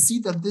 you can see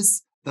that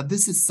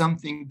this is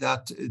something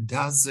that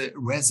does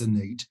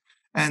resonate.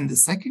 And the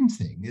second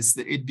thing is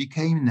that it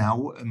became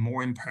now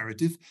more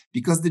imperative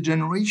because the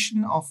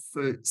generation of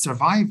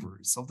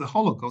survivors of the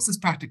Holocaust is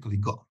practically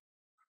gone.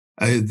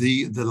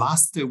 The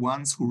last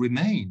ones who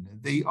remain,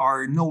 they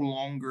are no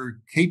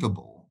longer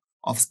capable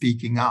of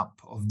speaking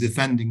up, of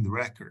defending the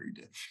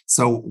record.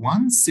 So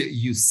once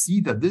you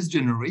see that this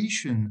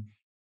generation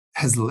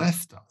has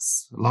left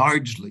us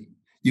largely,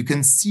 you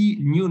can see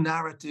new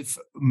narrative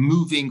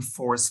moving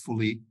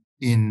forcefully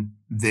in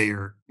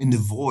the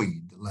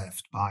void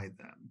left by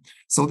them.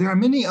 So there are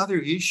many other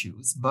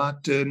issues,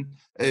 but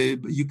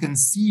you can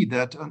see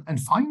that,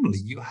 and finally,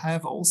 you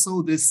have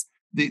also this.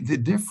 The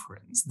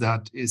difference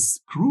that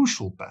is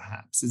crucial,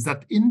 perhaps, is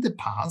that in the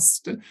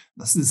past,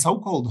 the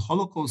so-called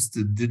Holocaust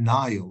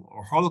denial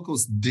or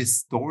Holocaust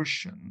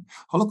distortion.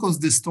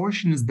 Holocaust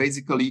distortion is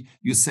basically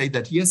you say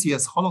that,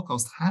 yes,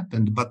 Holocaust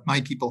happened, but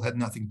my people had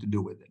nothing to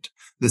do with it.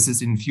 This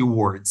is in few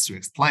words to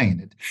explain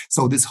it.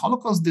 So this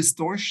Holocaust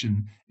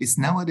distortion is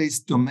nowadays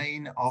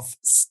domain of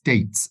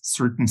states,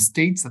 certain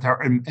states that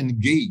are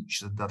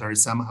engaged, that are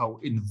somehow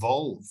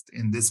involved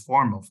in this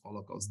form of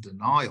Holocaust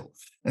denial.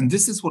 And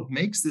this is what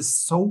makes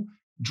this so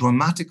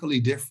dramatically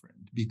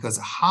different, because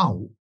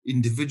how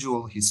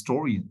individual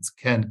historians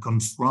can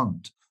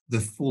confront the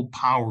full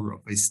power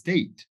of a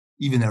state,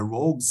 even a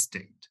rogue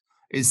state,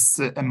 is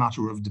a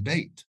matter of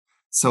debate.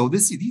 So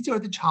these are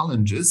the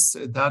challenges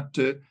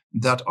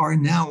that are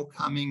now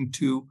coming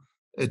to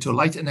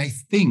light, and I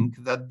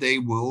think that they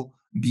will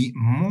be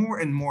more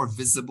and more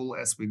visible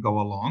as we go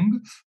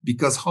along,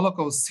 because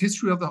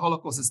history of the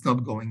Holocaust is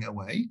not going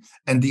away,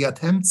 and the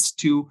attempts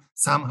to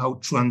somehow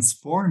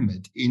transform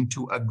it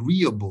into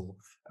agreeable,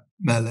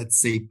 let's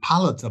say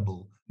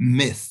palatable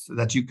myth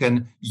that you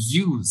can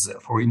use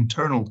for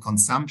internal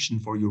consumption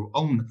for your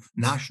own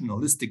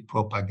nationalistic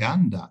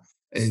propaganda,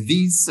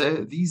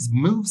 these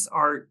moves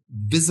are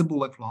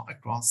visible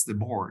across the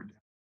board.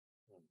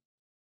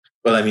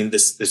 Well, I mean,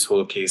 this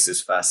whole case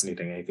is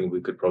fascinating. I think we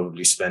could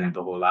probably spend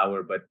the whole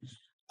hour, but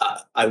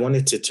I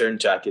wanted to turn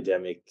to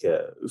academic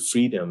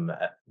freedom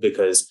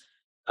because,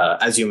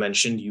 as you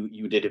mentioned,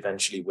 you did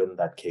eventually win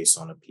that case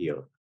on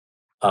appeal.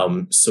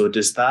 So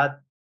does that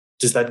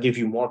give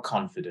you more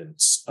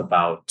confidence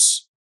about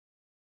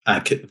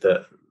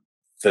the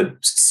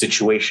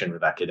situation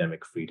with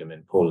academic freedom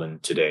in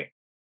Poland today?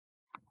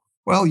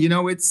 Well,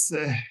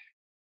 the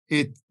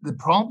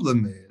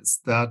problem is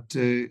that.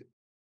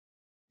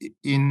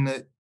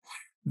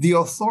 The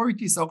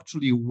authorities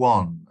actually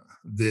won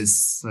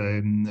this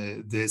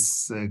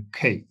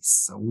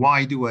case.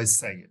 Why do I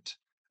say it?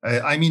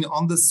 I mean,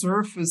 on the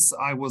surface,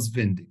 I was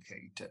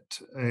vindicated.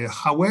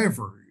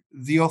 However,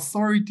 the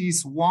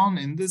authorities won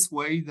in this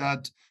way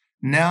that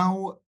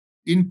now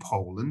in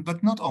Poland,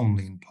 but not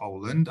only in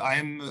Poland, I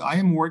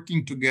am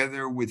working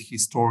together with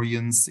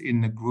historians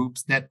in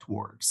groups,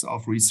 networks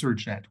of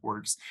research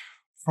networks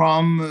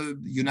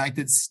from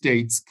United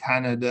States,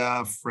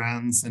 Canada,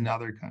 France, and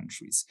other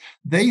countries.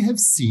 They have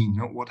seen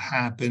what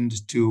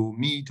happened to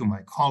me, to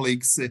my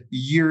colleagues,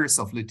 years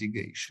of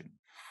litigation.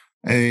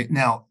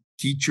 Now,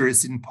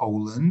 teachers in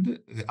Poland,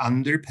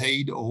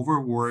 underpaid,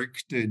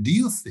 overworked, do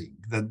you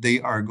think that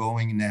they are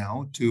going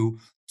now to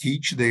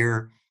teach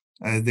their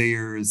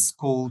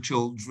school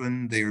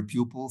children, their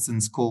pupils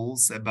in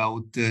schools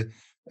about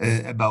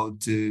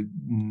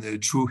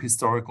true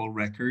historical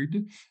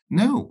record?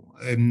 No.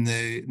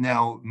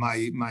 Now,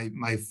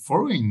 my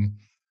foreign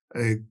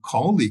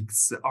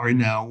colleagues are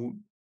now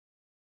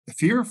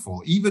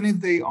fearful, even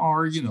if they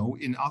are,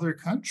 in other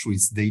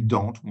countries, they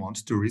don't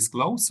want to risk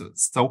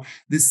lawsuits. So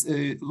this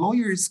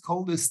lawyers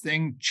call this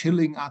thing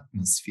chilling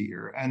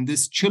atmosphere, and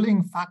this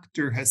chilling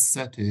factor has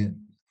set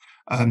in.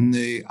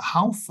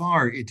 How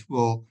far it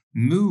will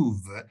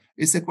move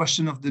is a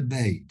question of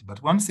debate.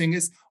 But one thing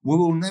is, we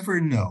will never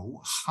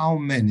know how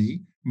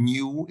many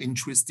new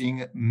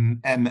interesting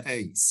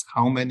MAs,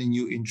 how many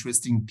new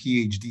interesting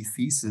PhD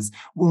theses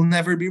will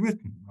never be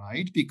written,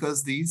 right?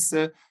 Because these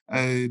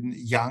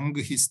young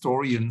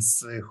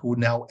historians who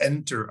now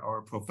enter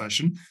our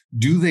profession,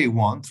 do they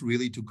want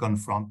really to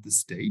confront the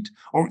state?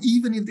 Or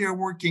even if they're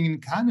working in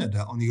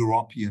Canada on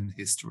European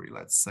history,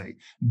 let's say,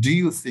 do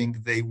you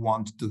think they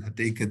want to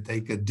take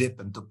a dip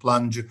and to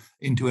plunge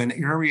into an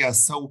area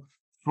so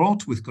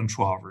fraught with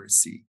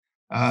controversy?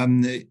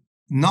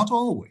 Not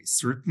always,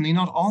 certainly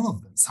not all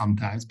of them.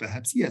 Sometimes,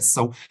 perhaps, yes.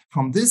 So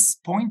from this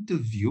point of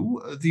view,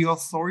 the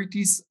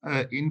authorities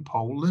in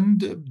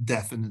Poland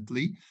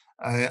definitely,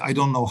 I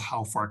don't know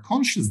how far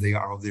conscious they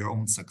are of their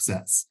own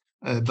success,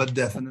 but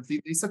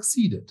definitely they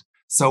succeeded.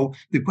 So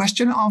the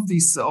question of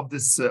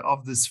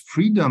this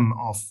freedom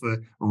of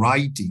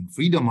writing,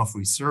 freedom of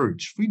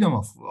research, freedom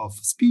of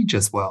speech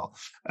as well,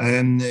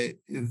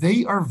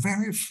 they are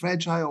very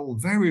fragile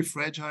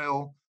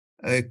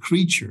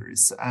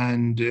creatures,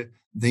 and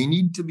they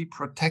need to be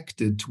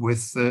protected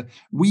with.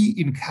 We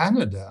in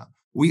Canada,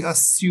 we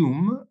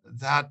assume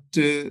that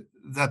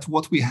that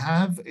what we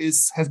have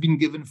has been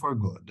given for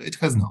good. It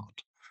has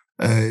not.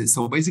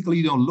 So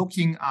basically,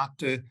 looking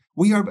at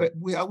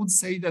I would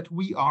say that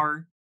we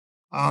are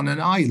on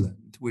an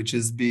island which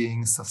is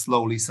being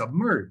slowly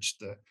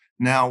submerged.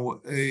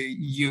 Now,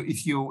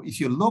 if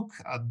you look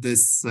at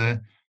this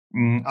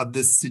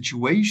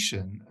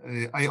situation,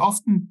 I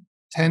often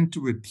tend to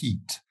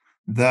repeat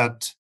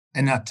that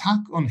an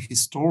attack on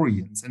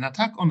historians, an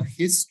attack on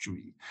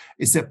history,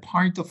 is a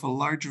part of a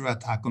larger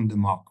attack on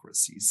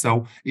democracy.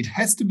 So it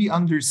has to be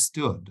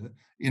understood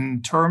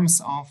in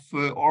terms of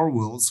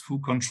Orwell's "Who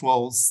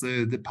controls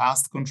the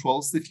past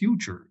controls the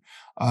future."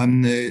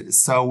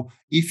 So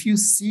if you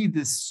see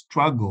this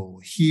struggle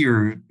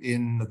here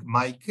in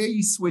my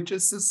case, which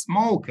is a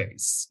small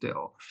case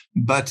still,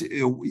 but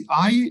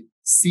I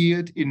see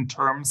it in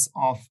terms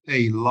of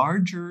a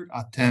larger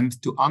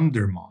attempt to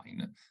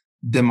undermine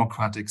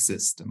democratic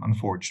system,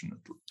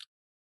 unfortunately.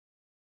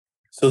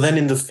 So then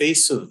in the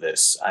face of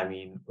this, I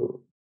mean,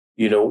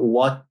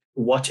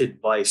 what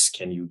advice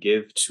can you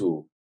give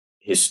to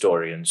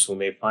historians who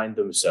may find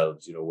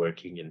themselves,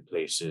 working in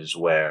places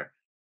where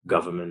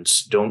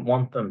governments don't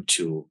want them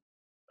to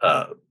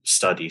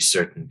study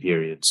certain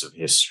periods of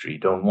history,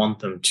 don't want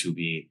them to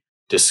be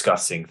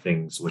discussing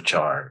things which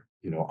are,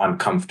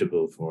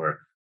 uncomfortable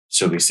for,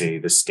 so we say,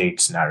 the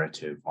state's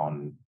narrative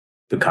on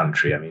the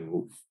country? I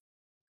mean,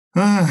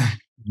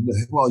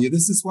 well,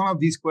 this is one of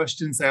these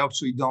questions I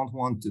actually don't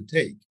want to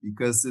take,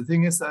 because the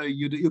thing is,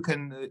 you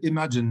can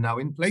imagine now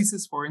in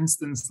places, for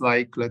instance,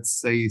 like, let's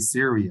say,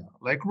 Syria,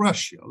 like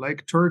Russia,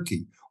 like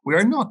Turkey, we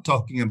are not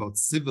talking about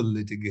civil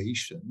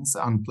litigations,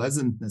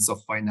 unpleasantness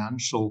of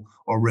financial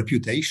or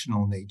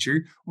reputational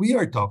nature. We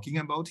are talking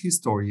about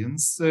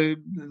historians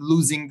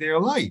losing their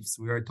lives.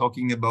 We are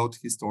talking about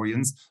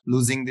historians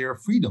losing their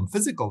freedom,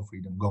 physical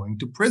freedom, going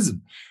to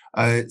prison.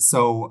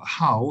 So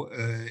how,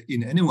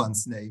 in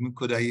anyone's name,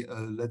 could I,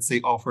 let's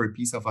say, offer a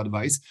piece of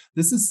advice?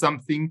 This is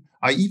something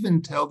I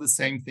even tell the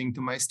same thing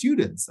to my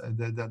students,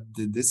 that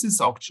this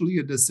is actually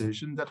a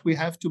decision that we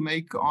have to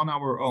make on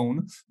our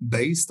own,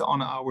 based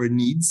on our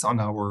needs, on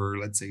our,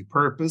 let's say,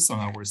 purpose, on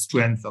our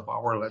strength of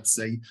our, let's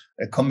say,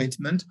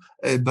 commitment.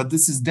 But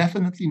this is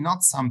definitely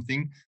not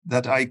something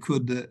that I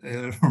could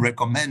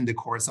recommend a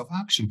course of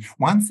action.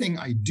 One thing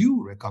I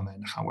do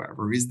recommend,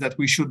 however, is that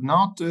we should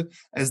not,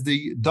 as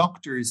the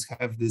doctors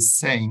have this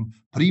saying,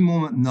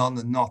 primum non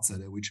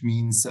nocere, which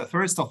means,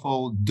 first of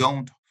all,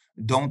 don't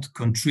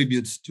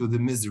contribute to the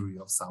misery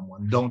of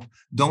someone.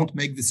 Don't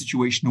make the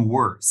situation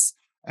worse.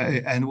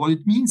 And what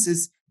it means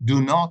is, do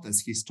not,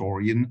 as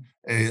historian,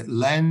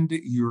 lend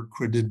your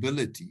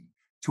credibility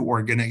to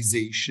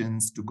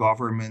organizations, to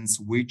governments,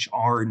 which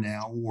are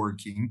now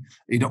working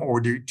in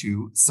order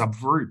to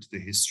subvert the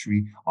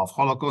history of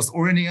Holocaust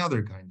or any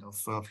other kind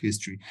of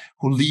history,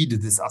 who lead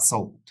this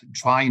assault.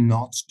 Try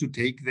not to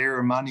take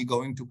their money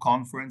going to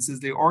conferences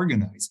they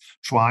organize.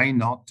 Try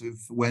not to,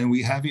 when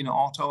we have in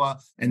Ottawa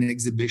an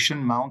exhibition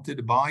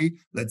mounted by,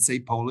 let's say,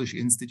 Polish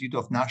Institute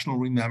of National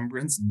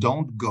Remembrance,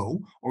 don't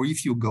go, or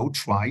if you go,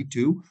 try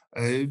to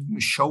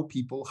show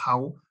people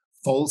how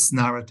false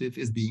narrative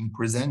is being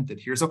presented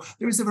here. So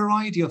there is a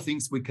variety of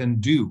things we can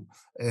do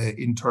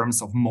in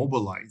terms of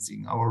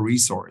mobilizing our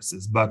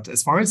resources. But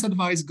as far as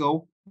advice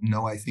go,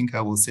 no, I think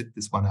I will sit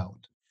this one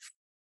out.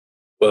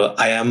 Well,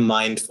 I am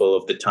mindful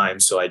of the time,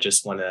 so I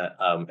just want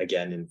to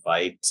again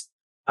invite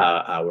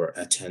our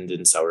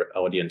attendants, our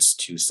audience,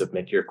 to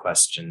submit your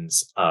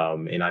questions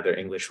in either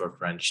English or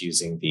French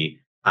using the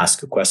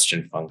Ask a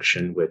Question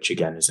function, which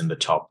again is in the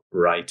top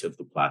right of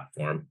the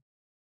platform.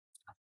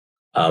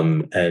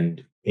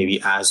 And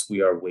maybe as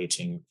we are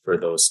waiting for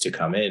those to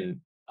come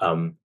in,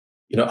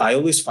 I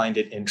always find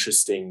it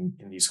interesting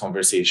in these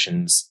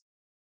conversations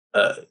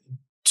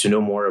to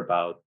know more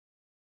about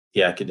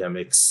the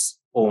academic's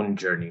own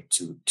journey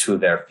to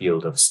their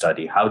field of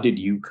study. How did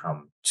you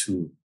come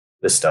to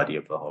the study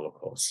of the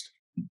Holocaust?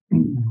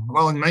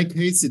 Well, in my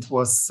case, it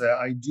was,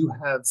 I do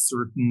have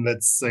certain,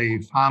 let's say,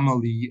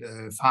 family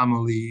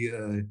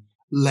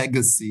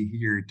legacy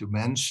here to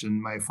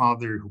mention. My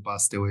father, who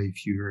passed away a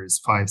few years,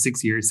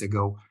 5-6 years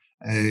ago,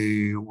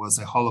 was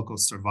a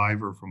Holocaust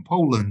survivor from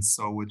Poland.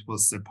 So it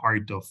was a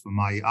part of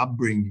my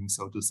upbringing,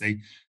 so to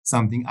say,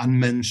 something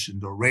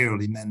unmentioned or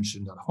rarely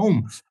mentioned at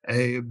home.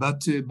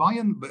 But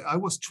I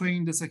was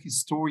trained as a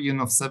historian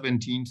of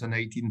 17th and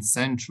 18th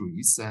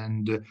centuries.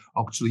 And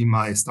actually,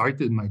 I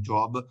started my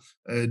job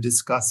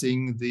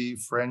discussing the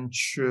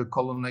French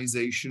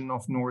colonization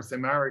of North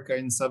America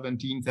in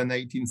 17th and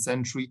 18th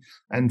century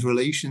and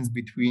relations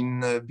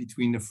between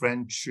the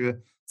French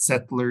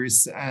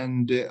settlers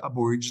and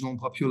Aboriginal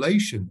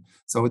population.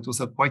 So it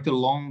was quite a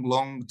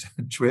long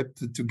trip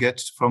to get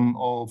from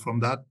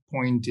that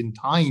point in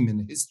time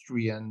in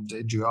history and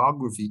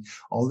geography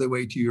all the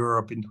way to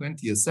Europe in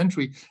 20th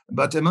century.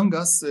 But among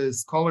us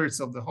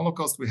scholars of the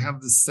Holocaust, we have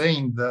the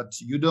saying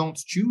that you don't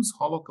choose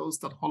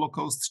Holocaust, that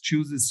Holocaust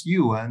chooses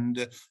you.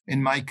 And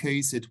in my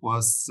case, it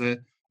was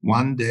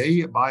one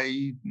day,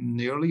 by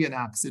nearly an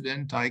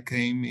accident, I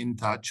came in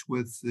touch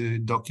with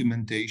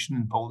documentation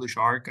in Polish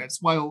archives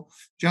while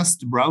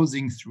just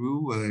browsing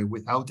through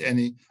without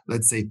any,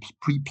 let's say,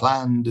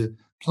 pre-planned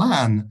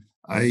plan.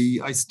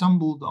 I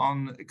stumbled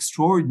on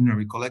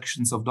extraordinary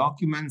collections of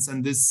documents,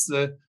 and this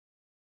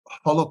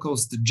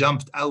Holocaust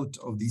jumped out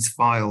of these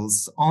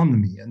files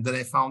on me. And then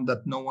I found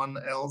that no one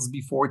else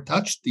before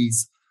touched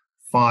these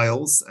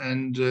files,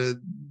 and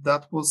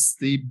that was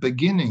the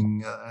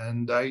beginning.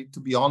 And I, to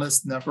be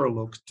honest, never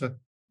looked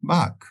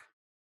back.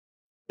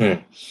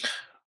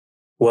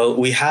 Well,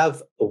 we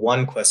have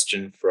one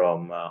question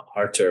from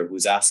Artur,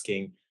 who's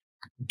asking,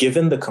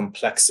 given the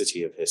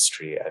complexity of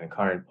history and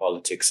current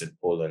politics in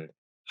Poland,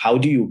 how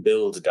do you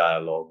build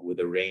dialogue with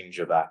a range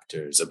of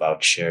actors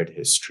about shared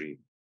history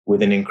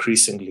with an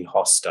increasingly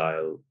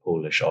hostile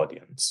Polish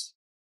audience?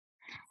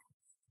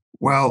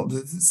 Well,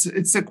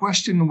 it's a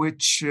question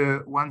which,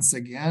 once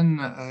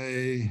again,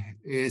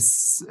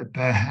 is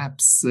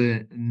perhaps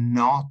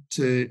not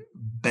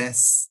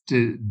best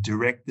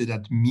directed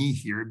at me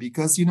here,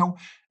 because,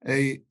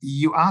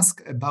 you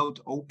ask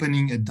about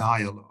opening a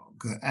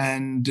dialogue.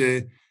 And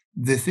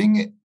the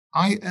thing,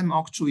 I am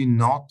actually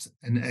not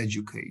an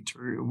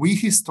educator. We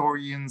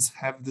historians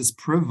have this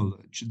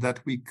privilege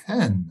that we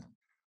can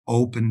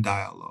open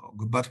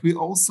dialogue, but we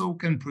also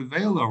can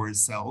prevail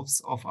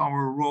ourselves of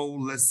our role,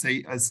 let's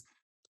say, as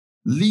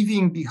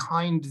leaving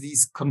behind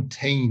these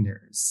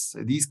containers.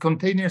 These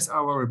containers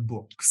are our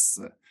books,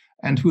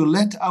 and we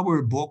let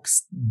our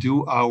books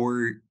do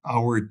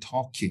our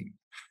talking.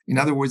 In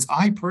other words,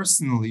 I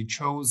personally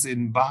chose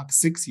back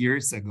 6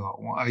 years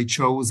ago, I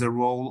chose a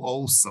role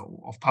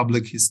also of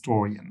public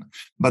historian,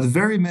 but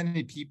very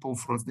many people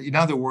in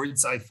other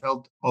words, I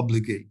felt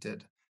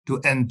obligated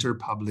to enter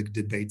public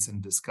debates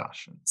and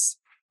discussions.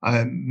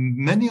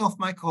 Many of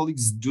my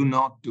colleagues do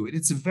not do it.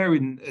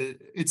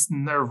 It's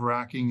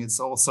nerve-wracking. It's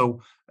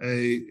also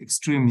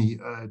extremely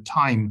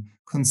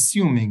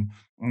time-consuming.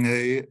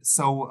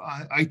 So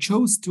I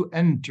chose to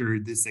enter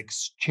this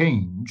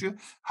exchange.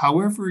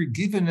 However,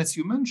 given, as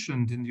you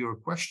mentioned in your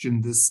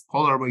question, this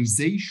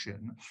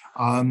polarization,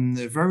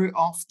 very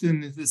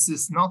often this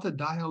is not a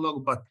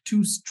dialogue, but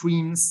two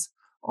streams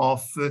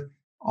of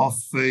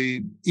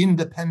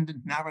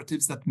independent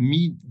narratives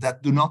that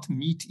do not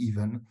meet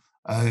even.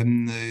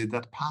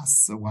 That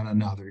pass one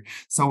another.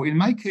 So in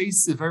my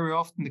case, very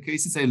often the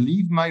case is I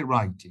leave my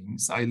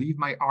writings, I leave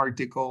my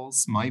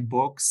articles, my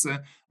books,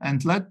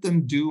 and let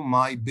them do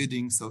my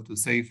bidding, so to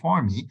say,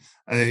 for me.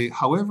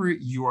 However,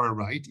 you are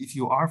right. If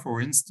you are, for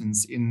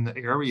instance, in the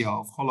area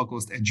of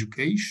Holocaust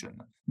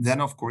education,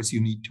 then of course you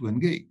need to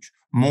engage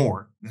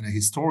more than a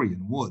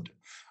historian would.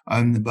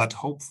 But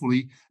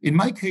hopefully, in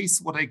my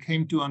case, what I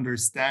came to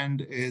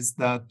understand is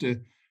that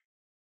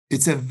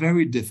it's a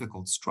very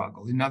difficult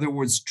struggle. In other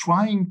words,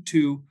 trying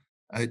to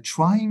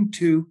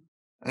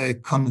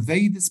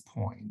convey this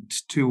point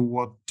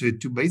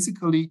to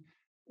basically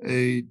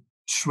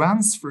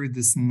transfer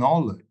this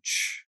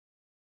knowledge,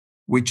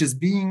 which is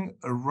being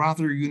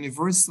rather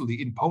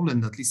universally in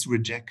Poland at least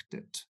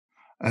rejected,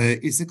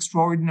 is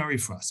extraordinarily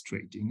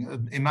frustrating.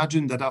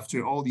 Imagine that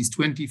after all these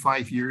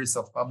 25 years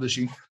of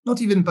publishing,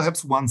 not even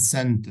perhaps one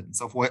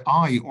sentence of what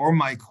I or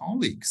my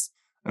colleagues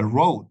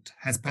wrote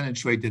has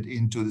penetrated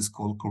into the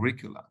school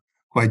curricula.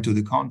 Quite to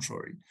the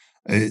contrary.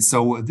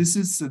 So this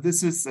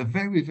is a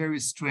very, very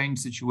strange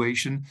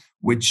situation,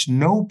 which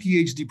no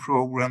PhD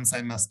programs,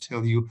 I must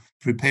tell you,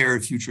 prepare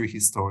future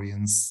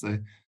historians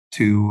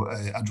to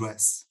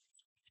address.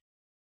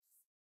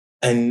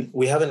 And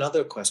we have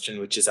another question,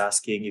 which is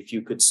asking if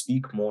you could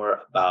speak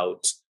more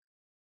about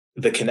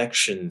the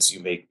connections you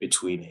make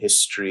between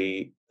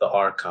history, the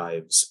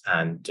archives,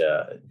 and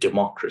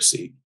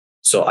democracy.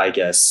 So I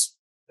guess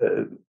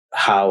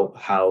how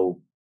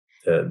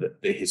the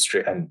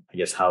history, and I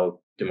guess how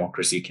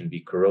democracy can be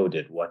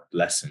corroded, what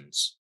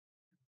lessons?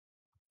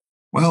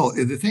 Well,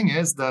 the thing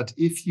is that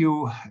if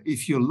you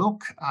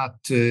look at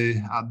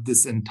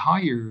this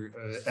entire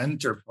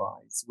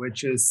enterprise,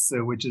 which is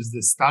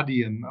the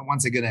study, and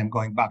once again I'm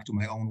going back to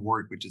my own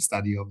work, which is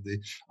study of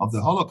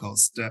the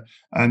Holocaust,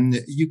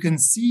 you can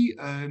see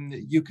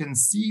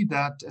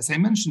that, as I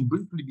mentioned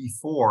briefly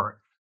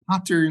before,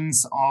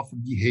 patterns of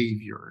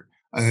behavior.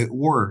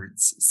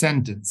 Words,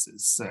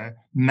 sentences,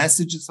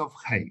 messages of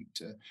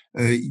hate.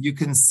 You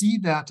can see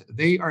that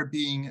they are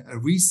being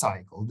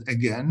recycled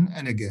again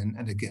and again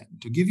and again.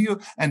 To give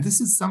you, and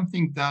this is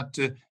something that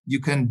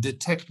you can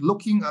detect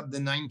looking at the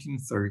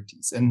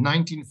 1930s and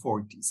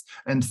 1940s,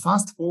 and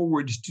fast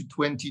forward to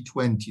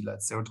 2020,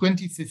 let's say, or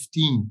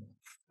 2015.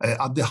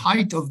 At the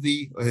height of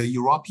the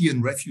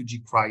European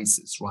refugee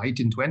crisis, right,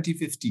 in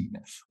 2015,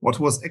 what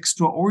was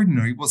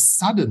extraordinary was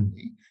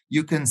suddenly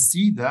you can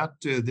see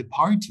that the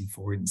party,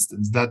 for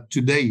instance, that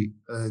today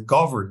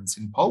governs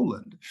in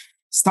Poland,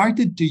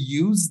 started to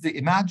use the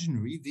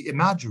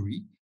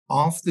imagery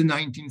of the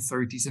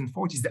 1930s and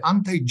 40s. The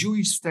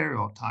anti-Jewish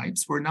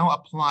stereotypes were now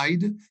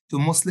applied to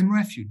Muslim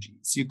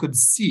refugees. You could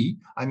see,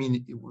 I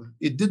mean,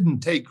 it didn't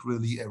take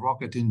really a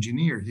rocket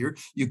engineer here.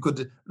 You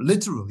could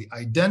literally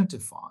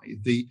identify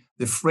the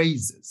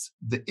phrases,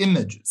 the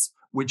images,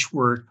 which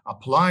were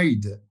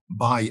applied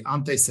by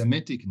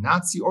anti-Semitic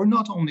Nazi, or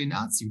not only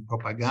Nazi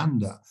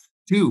propaganda,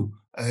 to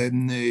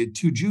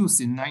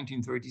Jews in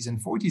 1930s and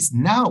 40s.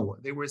 Now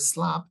they were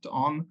slapped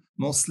on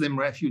Muslim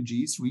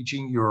refugees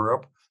reaching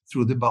Europe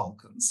through the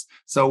Balkans.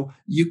 So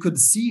you could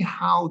see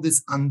how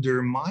this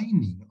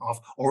undermining of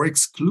or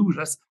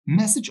exclusion,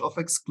 message of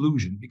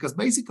exclusion, because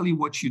basically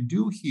what you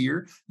do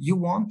here, you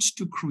want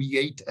to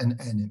create an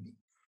enemy.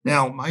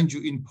 Now, mind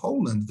you, in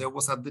Poland, there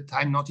was at the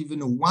time not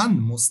even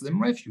one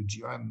Muslim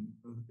refugee.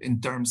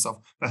 In terms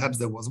of, perhaps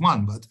there was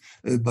one, but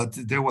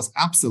there was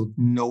absolutely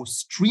no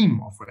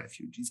stream of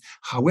refugees.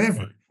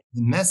 However,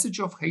 the message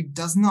of hate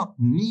does not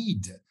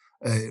need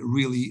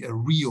really a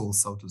real,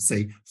 so to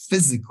say,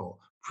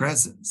 physical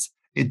presence.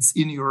 It's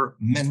in your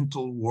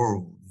mental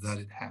world that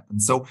it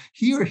happens. So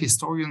here,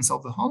 historians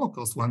of the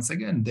Holocaust, once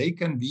again, they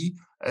can be,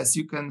 as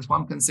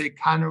one can say,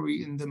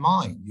 canary in the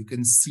mine. You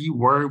can see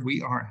where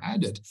we are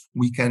headed.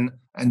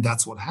 And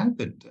that's what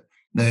happened.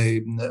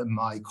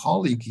 My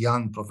colleague,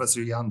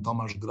 Professor Jan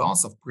Tomasz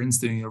Gross of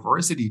Princeton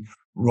University,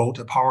 wrote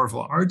a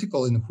powerful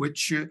article in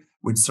which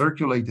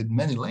circulated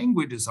many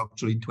languages,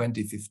 actually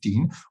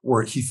 2015,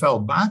 where he fell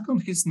back on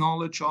his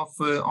knowledge of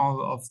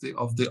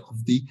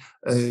the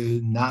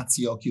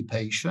Nazi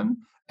occupation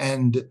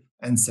and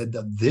said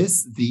that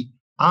the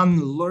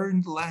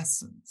unlearned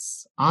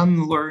lessons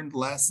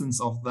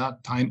of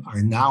that time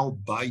are now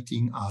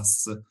biting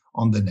us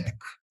on the neck.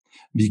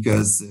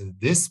 Because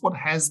this what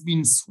has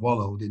been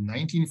swallowed in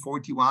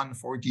 1941,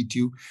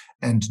 42,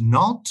 and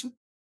not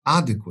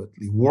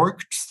adequately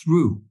worked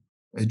through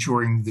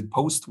during the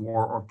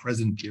post-war or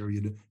present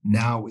period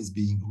now is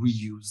being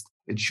reused.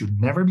 It should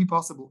never be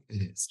possible.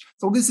 It is.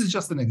 So this is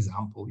just an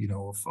example,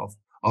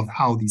 of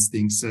how these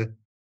things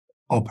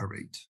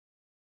operate.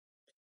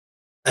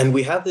 And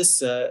we have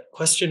this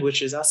question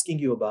which is asking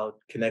you about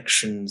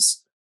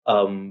connections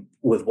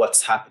with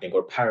what's happening,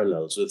 or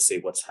parallels with, say,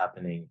 what's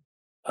happening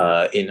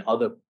in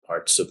other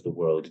parts of the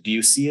world. Do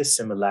you see a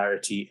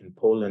similarity in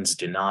Poland's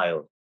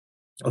denial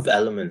of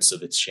elements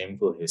of its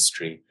shameful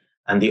history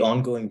and the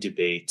ongoing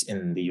debate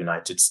in the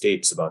United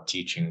States about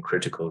teaching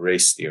critical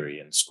race theory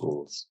in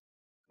schools?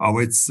 Oh,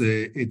 it's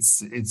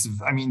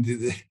I mean,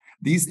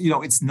 these,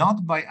 it's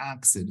not by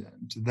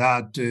accident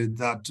that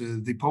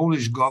the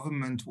Polish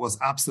government was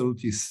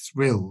absolutely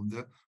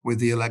thrilled with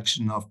the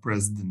election of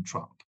President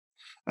Trump.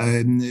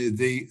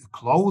 The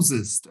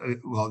closest,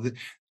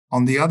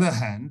 on the other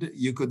hand,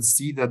 you could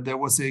see that there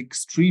was an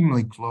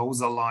extremely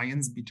close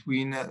alliance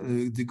between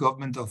the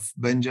government of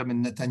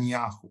Benjamin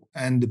Netanyahu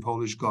and the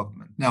Polish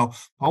government. Now,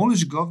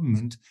 Polish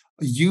government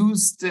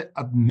used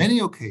at many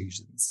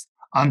occasions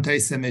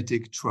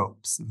anti-Semitic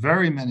tropes,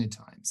 very many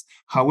times.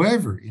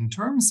 However, in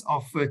terms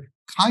of a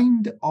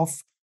kind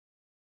of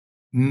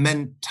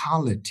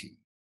mentality,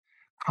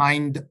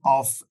 kind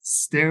of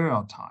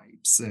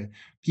stereotypes.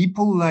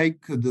 People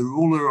like the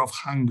ruler of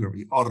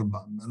Hungary,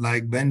 Orban,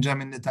 like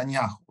Benjamin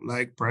Netanyahu,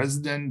 like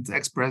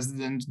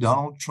ex-president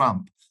Donald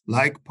Trump,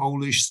 like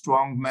Polish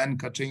strongman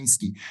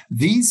Kaczynski.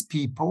 These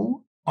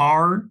people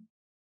are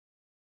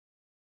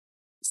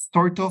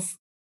sort of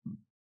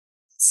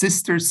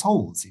sister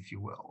souls, if you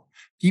will.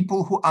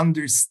 People who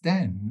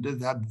understand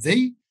that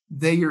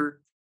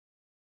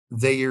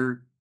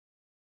their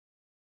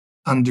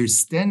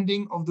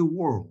understanding of the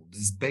world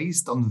is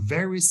based on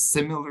very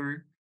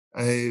similar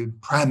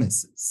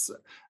premises,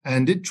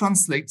 and it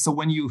translates. So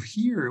when you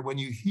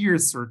hear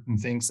certain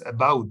things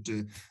about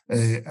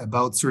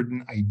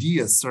certain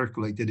ideas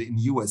circulated in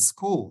U.S.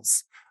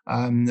 schools,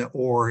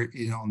 or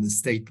on the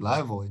state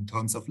level in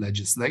terms of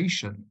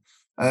legislation,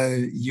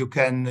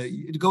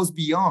 it goes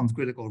beyond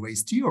critical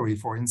race theory.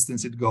 For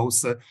instance, it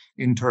goes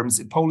in terms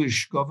of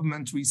Polish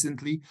government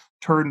recently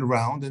turned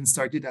around and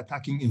started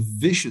attacking in a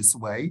vicious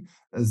way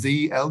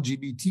the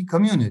LGBT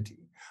community.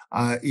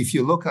 If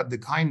you look at the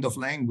kind of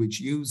language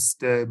used,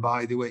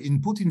 by the way,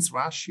 in Putin's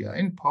Russia,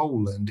 in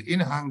Poland, in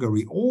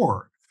Hungary,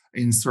 or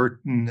in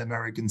certain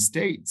American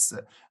states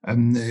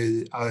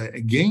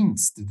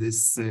against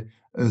this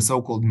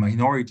so-called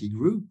minority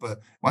group,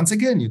 once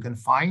again, you can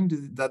find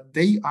that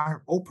they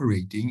are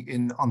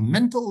operating on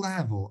mental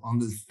level on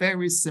the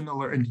very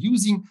similar and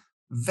using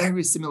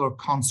very similar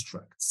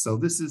constructs. So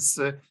this is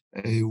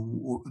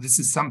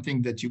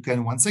something that you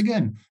can, once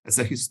again, as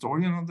a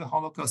historian of the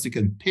Holocaust, you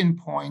can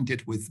pinpoint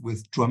it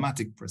with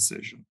dramatic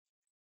precision.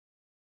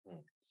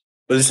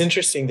 Well, it's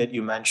interesting that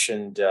you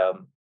mentioned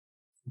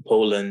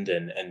Poland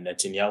and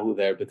Netanyahu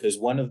there, because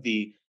one of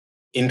the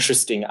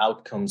interesting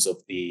outcomes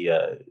of the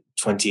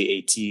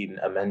 2018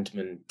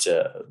 amendment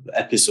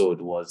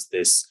episode was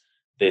this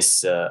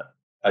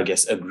I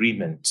guess,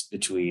 agreement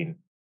between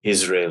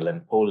Israel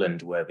and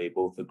Poland, where they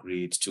both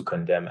agreed to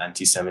condemn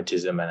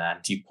anti-Semitism and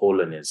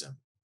anti-Polonism.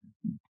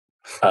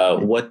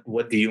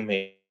 What do you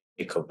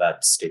make of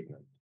that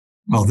statement?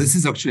 Well, this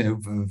is actually a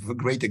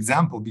great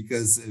example,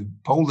 because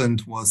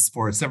Poland was,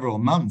 for several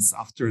months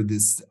after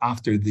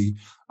the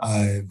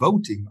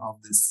voting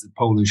of this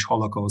Polish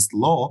Holocaust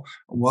law,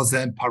 was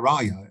a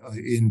pariah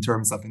in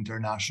terms of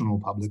international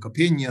public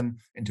opinion,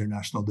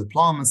 international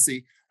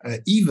diplomacy.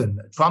 Even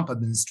Trump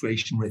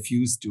administration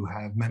refused to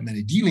have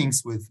many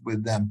dealings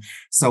with them.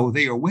 So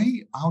they are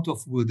way out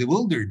of the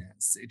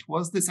wilderness. It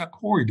was this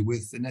accord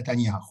with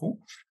Netanyahu.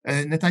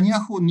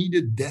 Netanyahu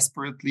needed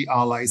desperately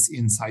allies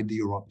inside the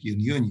European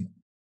Union.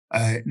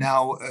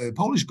 Now,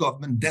 Polish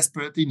government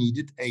desperately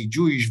needed a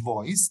Jewish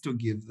voice to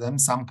give them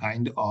some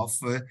kind of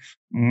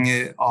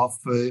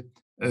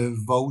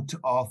vote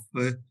of,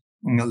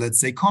 let's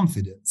say,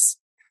 confidence.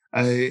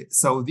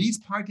 So these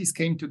parties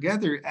came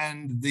together,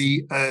 and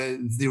the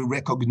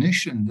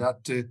recognition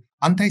that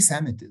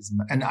anti-Semitism,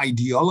 an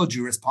ideology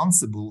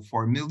responsible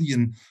for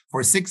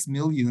 6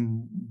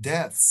 million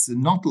deaths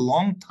not a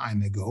long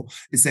time ago,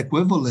 is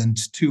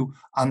equivalent to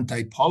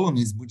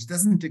anti-Polonism, which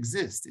doesn't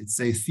exist.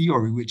 It's a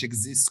theory which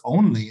exists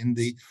only in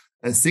the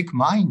sick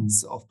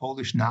minds of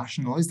Polish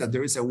nationalists, that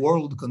there is a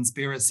world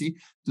conspiracy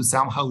to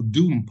somehow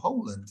doom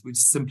Poland, which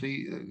is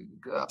simply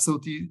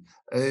absolutely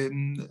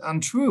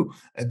untrue.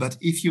 But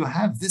if you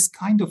have this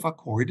kind of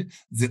accord,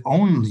 the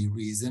only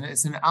reason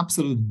is an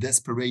absolute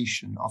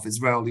desperation of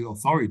Israeli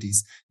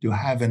authorities to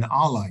have an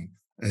ally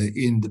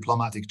in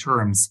diplomatic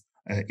terms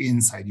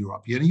inside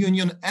European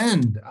Union,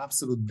 and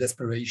absolute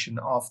desperation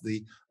of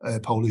the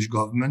Polish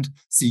government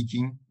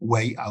seeking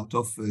way out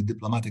of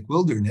diplomatic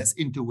wilderness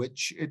into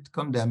which it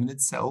condemned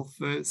itself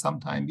some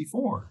time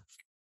before.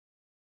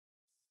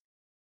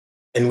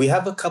 And we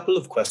have a couple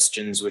of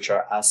questions which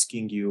are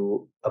asking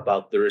you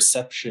about the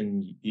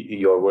reception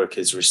your work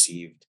has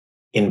received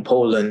in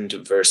Poland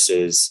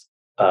versus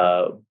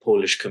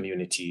Polish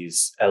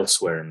communities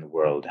elsewhere in the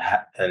world.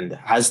 And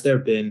has there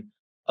been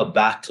a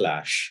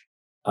backlash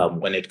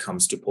when it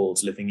comes to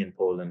Poles living in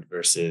Poland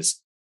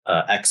versus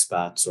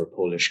expats or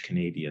Polish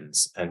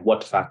Canadians? And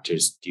what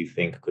factors do you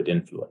think could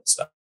influence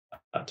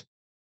that?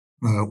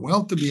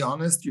 Well, to be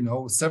honest,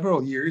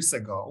 several years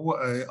ago,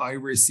 I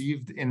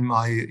received in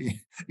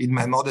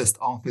my modest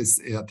office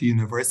at the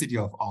University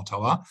of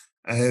Ottawa,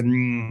 a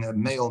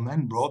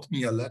mailman brought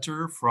me a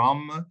letter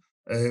from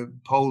a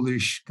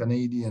Polish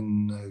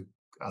Canadian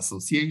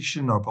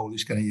Association or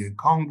Polish Canadian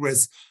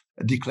Congress,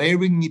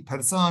 declaring me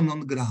persona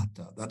non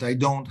grata, that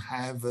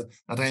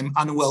I am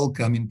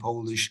unwelcome in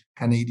Polish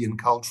Canadian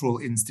cultural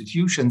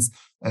institutions.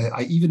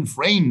 I even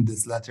framed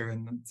this letter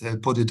and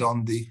put it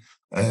on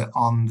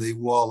the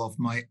wall of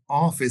my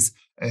office.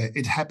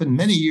 It happened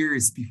many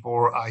years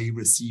before I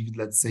received,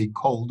 let's say,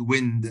 cold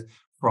wind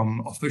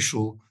from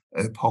official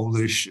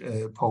Polish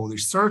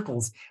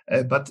circles.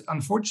 But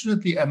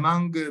unfortunately,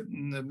 among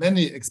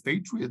many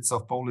expatriates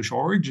of Polish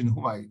origin,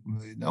 whom I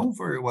know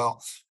very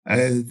well,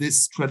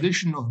 this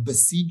tradition of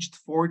besieged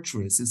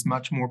fortress is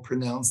much more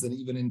pronounced than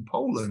even in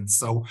Poland.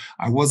 So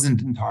I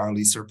wasn't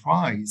entirely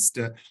surprised.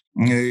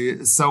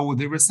 So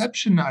the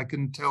reception, I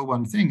can tell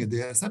one thing: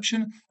 the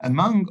reception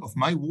among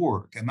my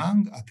work among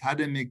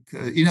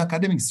in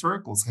academic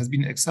circles has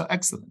been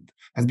excellent,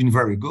 has been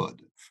very good.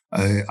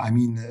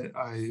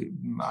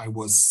 I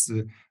was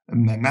a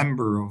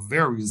member of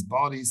various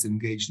bodies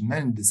engaged in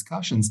many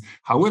discussions.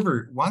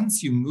 However,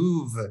 once you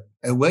move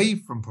away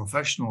from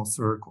professional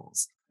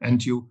circles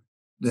and you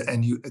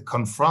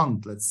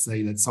confront, let's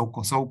say, that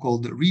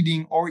so-called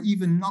reading or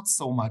even not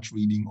so much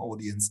reading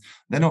audience,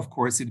 then of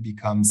course it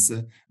becomes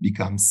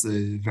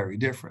very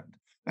different.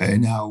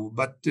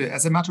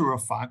 As a matter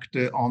of fact,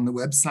 on the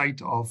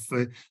website of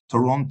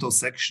Toronto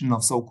section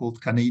of so-called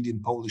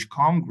Canadian Polish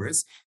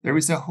Congress, there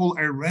is a whole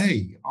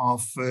array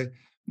of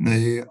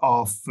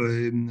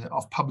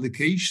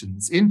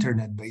publications,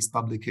 internet-based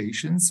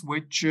publications,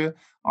 which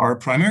are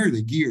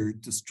primarily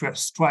geared to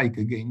strike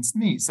against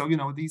me. So,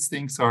 these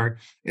things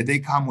they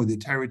come with the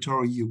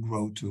territory. You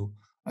grow to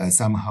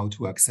somehow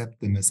to accept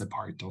them as a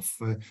part of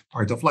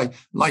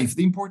life.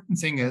 The important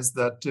thing is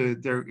that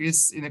there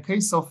is, in a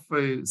case of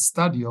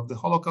study of the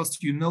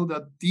Holocaust,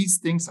 that these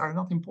things are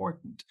not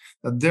important,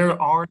 that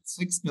there are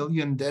 6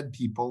 million dead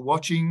people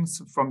watching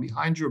from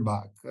behind your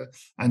back,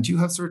 and you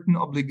have certain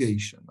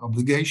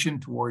obligation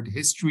toward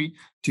history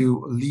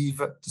to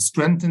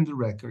strengthen the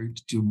record,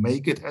 to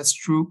make it as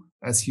true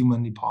as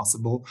humanly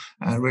possible,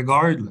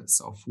 regardless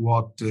of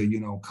what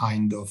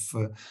kind of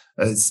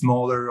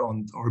smaller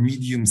or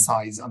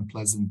medium-sized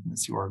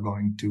unpleasantness you are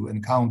going to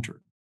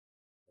encounter.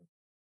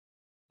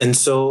 And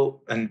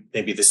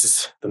maybe this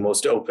is the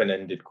most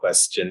open-ended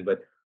question,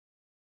 but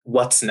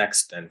what's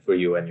next then for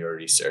you and your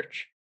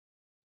research?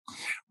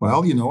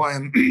 Well, I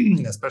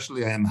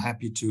am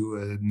happy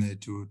to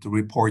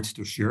report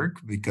to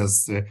SSHRC,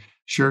 because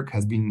SSHRC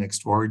has been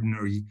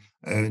extraordinarily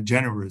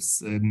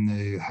generous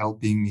in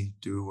helping me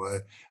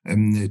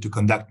to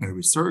conduct my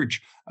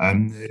research. I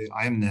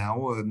am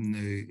now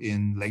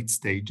in late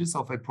stages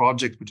of a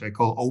project which I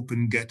call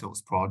Open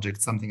Ghettos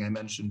Project, something I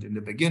mentioned in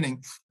the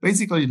beginning,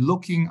 basically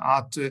looking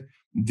at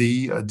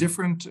the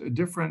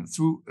different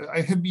through.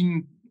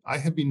 I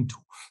have been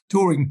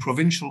touring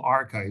provincial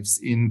archives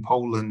in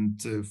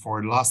Poland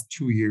for the last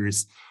 2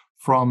 years,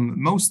 from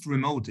most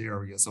remote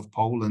areas of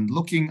Poland,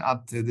 looking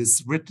at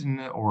this written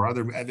or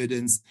other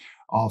evidence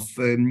of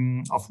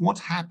what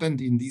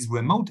happened in these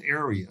remote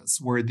areas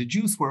where the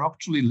Jews were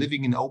actually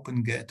living in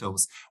open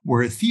ghettos,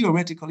 where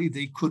theoretically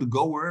they could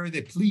go wherever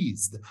they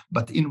pleased,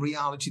 but in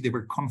reality they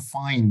were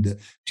confined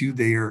to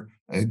their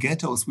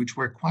ghettos, which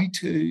were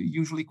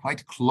usually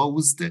quite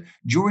closed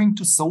during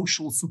to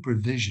social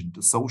supervision,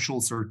 to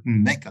social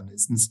certain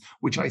mechanisms,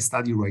 which I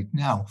study right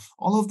now.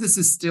 All of this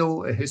is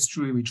still a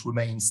history which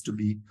remains to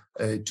be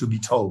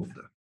told.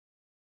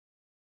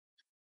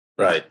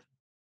 Right.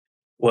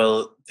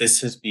 Well,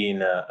 this has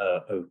been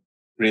a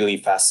really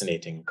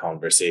fascinating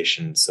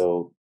conversation.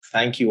 So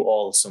thank you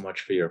all so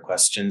much for your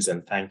questions,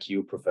 and thank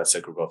you,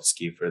 Professor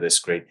Grabowski, for this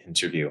great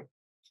interview.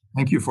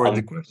 Thank you for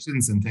the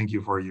questions, and thank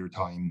you for your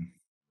time.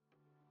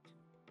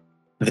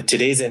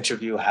 Today's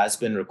interview has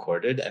been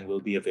recorded and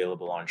will be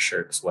available on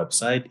SSHRC's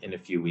website in a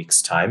few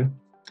weeks' time.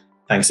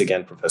 Thanks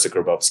again, Professor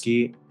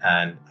Grabowski,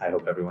 and I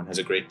hope everyone has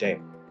a great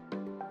day.